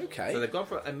 Oh, okay. So they've gone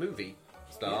for a movie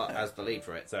star as the lead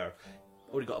for it. So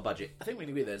Already got a budget. I think we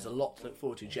agree there's a lot to look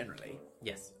forward to generally.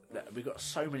 Yes. We've got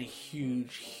so many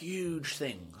huge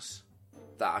things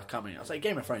that are coming. I'll say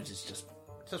Game of Thrones is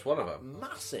just one of them.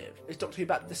 massive. Is Doctor Who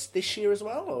back this year as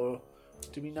well, or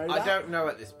do we know that? I don't know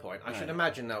at this point. I should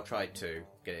imagine they'll try to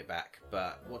get it back.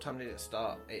 But what time did it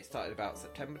start? It started about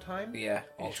September time? Yeah.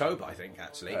 October, I think,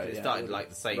 actually. It started like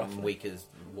the same roughly. week as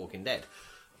Walking Dead.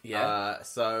 Yeah.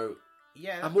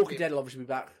 And Walking Dead will obviously be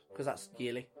back, because that's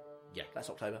yearly. Yeah. That's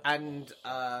October. And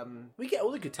we get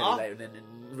all the good telly later then,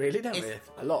 really, don't we?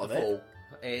 A lot of it. Fall,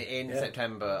 in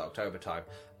September, October time.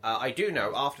 I do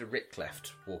know, after Rick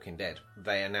left Walking Dead,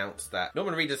 they announced that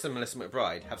Norman Reedus and Melissa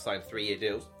McBride have signed 3-year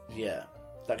deals. Yeah.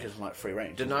 That gives them, like, free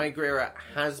range. Denai Guerra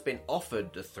has been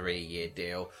offered a 3-year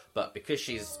deal, but because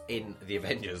she's in the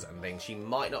Avengers and things, she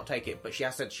might not take it, but she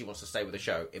has said she wants to stay with the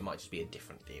show. It might just be a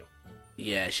different deal.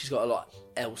 Yeah, she's got a lot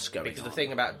else going on. Because the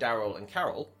thing about Daryl and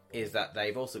Carol is that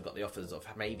they've also got the offers of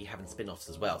maybe having spin-offs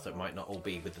as well, so it might not all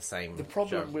be with the same The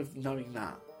problem show. with knowing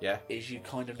that is you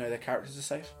kind of know their characters are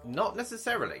safe. Not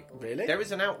necessarily. Really? There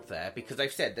is an out there, because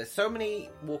they've said there's so many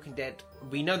Walking Dead...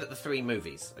 We know that the 3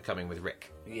 movies are coming with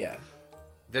Rick. Yeah.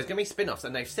 There's going to be spin-offs,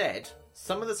 and they've said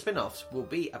some of the spin-offs will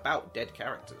be about dead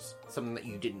characters. Something that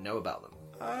you didn't know about them.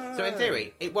 So in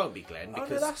theory, it won't be Glenn,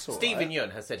 because that's all Stephen right.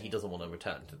 Yeun has said he doesn't want to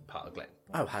return to part of Glenn.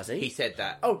 Oh, has he? He said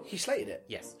that... Oh, he slated it?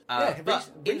 Yes. Yeah, but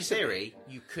in recently. theory,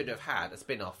 you could have had a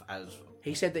spin-off as...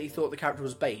 He said that he thought the character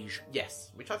was beige. Yes,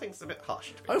 which I think is a bit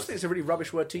harsh, to be I also honest. think it's a really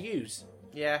rubbish word to use.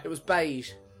 Yeah. It was beige.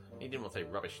 He didn't want to say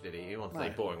rubbish, did he? He wanted to say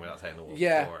boring without saying the word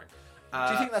Yeah. boring.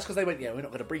 Do you think that's because they went, we're not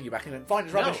going to bring you back? And he went, fine,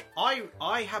 it's rubbish. No,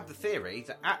 I have the theory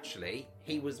that actually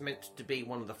he was meant to be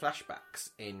one of the flashbacks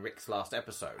in Rick's last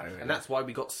episode. Oh, really? And that's why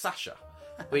we got Sasha.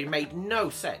 But it made no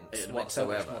sense It makes so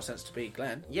whatsoever. much more sense to be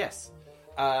Glenn. Yes.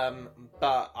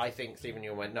 But I think Stephen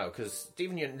Yeun went no, because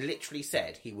Stephen Yeun literally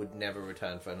said he would never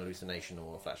return for an hallucination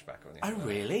or a flashback or anything. Oh,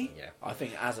 really? Yeah. I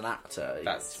think as an actor,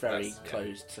 it's very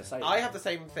close to say I that. have the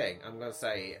same thing. I'm going to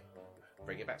say,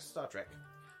 bring it back to Star Trek.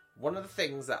 One of the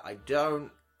things that I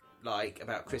don't like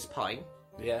about Chris Pine,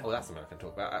 Yeah. that's something I can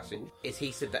talk about actually, is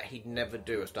he said that he'd never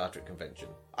do a Star Trek convention.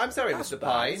 I'm sorry, That's Mr. bad,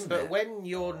 Pine, isn't but it? when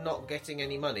you're not getting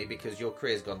any money because your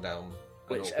career's gone down, an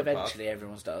Which awkward eventually path,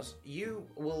 everyone's does. you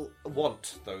will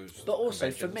want those. But also,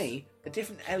 for conventions. me, a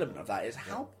different element of that is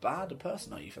how bad a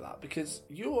person are you for that? Because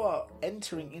you are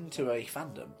entering into a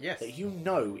fandom Yes. that you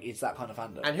know is that kind of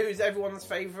fandom. And who's everyone's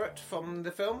favourite from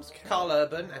the films? Carl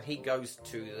Urban, and he goes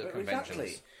to the conventions.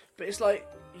 Exactly. But it's like,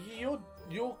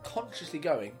 you're consciously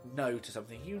going no to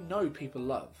something you know people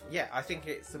love. Yeah, I think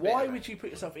it's a bit Why of would you put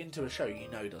yourself into a show you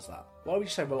know does that? Why would you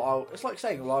say, well, it's like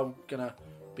saying, well, I'm going to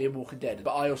be in Walking Dead,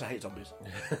 but I also hate zombies.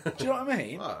 Do you know what I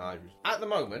mean? At the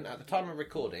moment, at the time of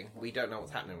recording, we don't know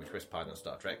what's happening with Chris Pine on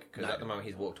Star Trek, because No. at the moment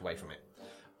he's walked away from it.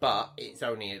 But it's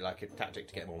only like a tactic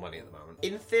to get more money at the moment.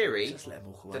 In theory, Just let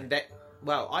him walk away. then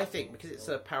I think because it's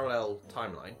a parallel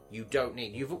timeline, you don't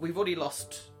need... We've already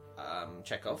lost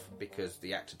Chekhov because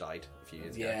the actor died a few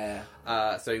years ago.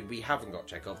 Yeah. So we haven't got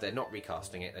Chekhov. They're not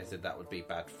recasting it. They said that would be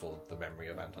bad for the memory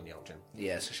of Anton Yelchin.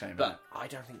 Yeah, it's a shame. But I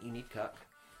don't think you need Kirk.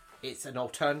 It's an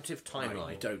alternative timeline. no,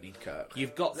 you don't need Kirk.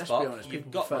 You've got Let's Spock. be honest, You've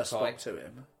people got prefer McCoy. Spock to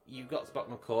him. You've got Spock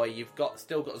McCoy. You've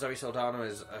still got Zoe Saldana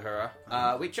as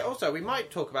Uhura. Which also we might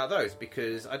talk about those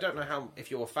because I don't know if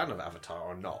you're a fan of Avatar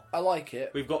or not. I like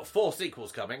it. We've got 4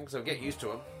 sequels coming, so get used to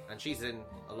them. And she's in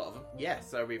a lot of them. Yeah,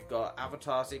 so we've got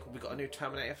Avatar sequel. We've got a new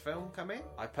Terminator film coming.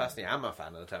 I personally am a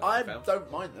fan of the Terminator I films.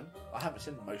 don't mind them. I haven't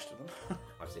seen most of them.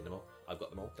 I've seen them all. I've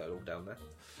got them all. They're all down there.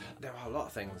 There are a lot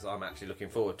of things I'm actually looking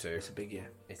forward to. It's a big year.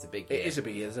 It's a big year. It is a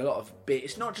big year. There's a lot of big...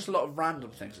 It's not just a lot of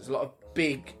random things. It's a lot of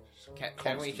big...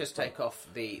 Can we just take off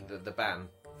the ban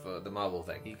for the Marvel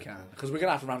thing? You can. Because we're going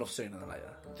to have to round off sooner than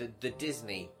later. The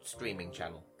Disney streaming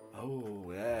channel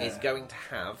Oh, yeah. is going to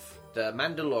have The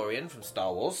Mandalorian from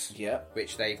Star Wars, Yeah.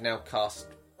 which they've now cast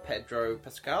Pedro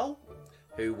Pascal,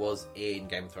 who was in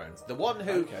Game of Thrones. The one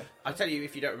who, Okay. I tell you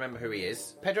if you don't remember who he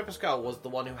is, Pedro Pascal was the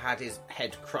one who had his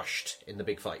head crushed in the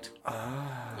big fight.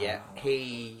 Ah. Yeah,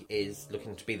 he is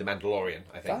looking to be the Mandalorian,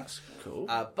 I think. That's cool.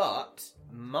 But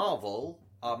Marvel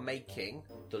are making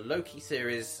the Loki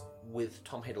series with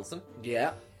Tom Hiddleston,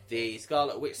 yeah. the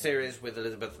Scarlet Witch series with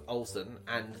Elizabeth Olsen,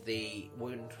 and the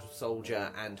Winter Soldier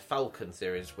and Falcon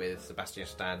series with Sebastian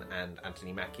Stan and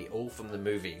Anthony Mackie, all from the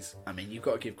movies. I mean, you've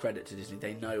got to give credit to Disney.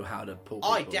 They know how to pull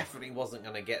people. I definitely wasn't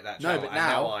going to get that No, show, but and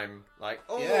now- I'm like,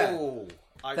 oh, Yeah.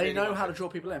 I They really know want how it. to draw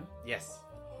people in. Yes.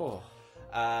 Oh.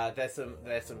 There's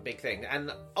some big things,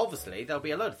 and obviously there'll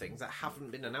be a load of things that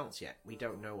haven't been announced yet. We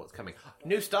don't know what's coming.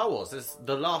 New Star Wars is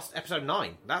the last episode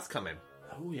 9. That's coming.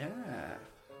 Oh, yeah.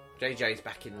 JJ's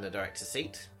back in the director's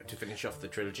seat to finish off the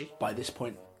trilogy. By this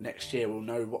point next year, we'll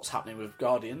know what's happening with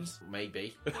Guardians.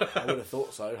 Maybe. I would have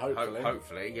thought so, hopefully.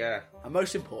 Hopefully, yeah. And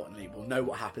most importantly, we'll know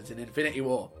what happens in Infinity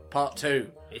War Part 2.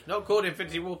 It's not called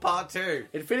Infinity War Part 2.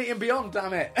 Infinity and Beyond,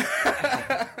 damn it.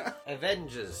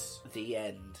 Avengers. The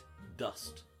end.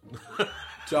 Dust.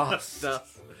 Dust.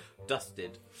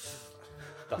 Dusted.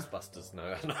 Dustbusters,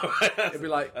 no. It'd be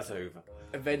like that's over.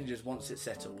 Avengers Once It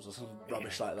Settles or some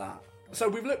rubbish like that. So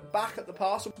we've looked back at the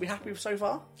past. Are we happy so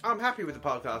far? I'm happy with the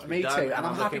podcast. Me too, and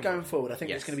I'm happy going forward. I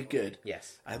think it's going to be good.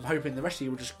 Yes. I'm hoping the rest of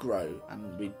you will just grow,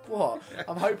 and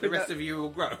I'm hoping the rest of you will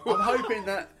grow. I'm hoping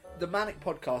that the ManNic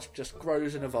podcast just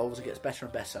grows and evolves and gets better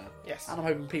and better. Yes. And I'm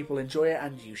hoping people enjoy it,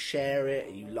 and you share it,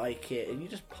 and you like it, and you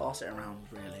just pass it around,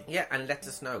 really. Yeah, and let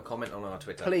us know. Comment on our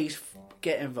Twitter. Please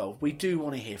get involved. We do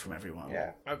want to hear from everyone.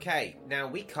 Yeah. Okay, now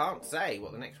we can't say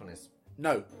what the next one is.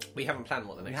 No. We haven't planned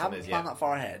what the next We one haven't is planned yet. that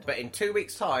far ahead. But in 2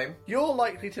 weeks' time... You're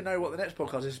likely to know what the next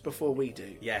podcast is before we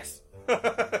do. Yes.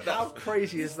 How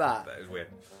crazy is that? That is weird.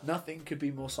 Nothing could be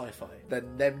more sci-fi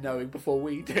than them knowing before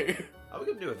we do. Are we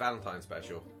going to do a Valentine's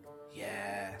special?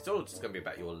 Yeah. It's all just going to be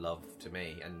about your love to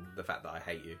me and the fact that I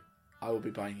hate you. I will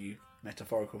be buying you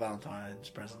metaphorical Valentine's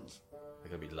presents.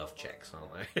 They're going to be love checks,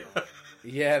 aren't they?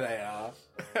 Yeah, they are.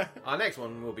 Our next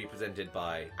one will be presented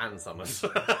by Ann Summers.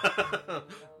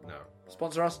 No.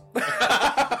 Sponsor us.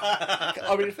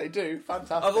 I mean, if they do,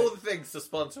 fantastic. Of all the things to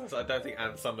sponsor us, I don't think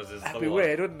Ann Summers is That'd the be one.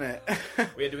 weird, wouldn't it?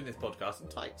 We're doing this podcast in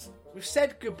tights. We've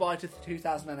said goodbye to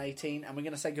 2018, and we're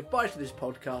going to say goodbye to this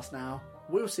podcast now.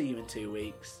 We'll see you in 2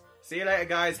 weeks. See you later,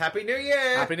 guys. Happy New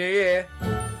Year! Happy New Year!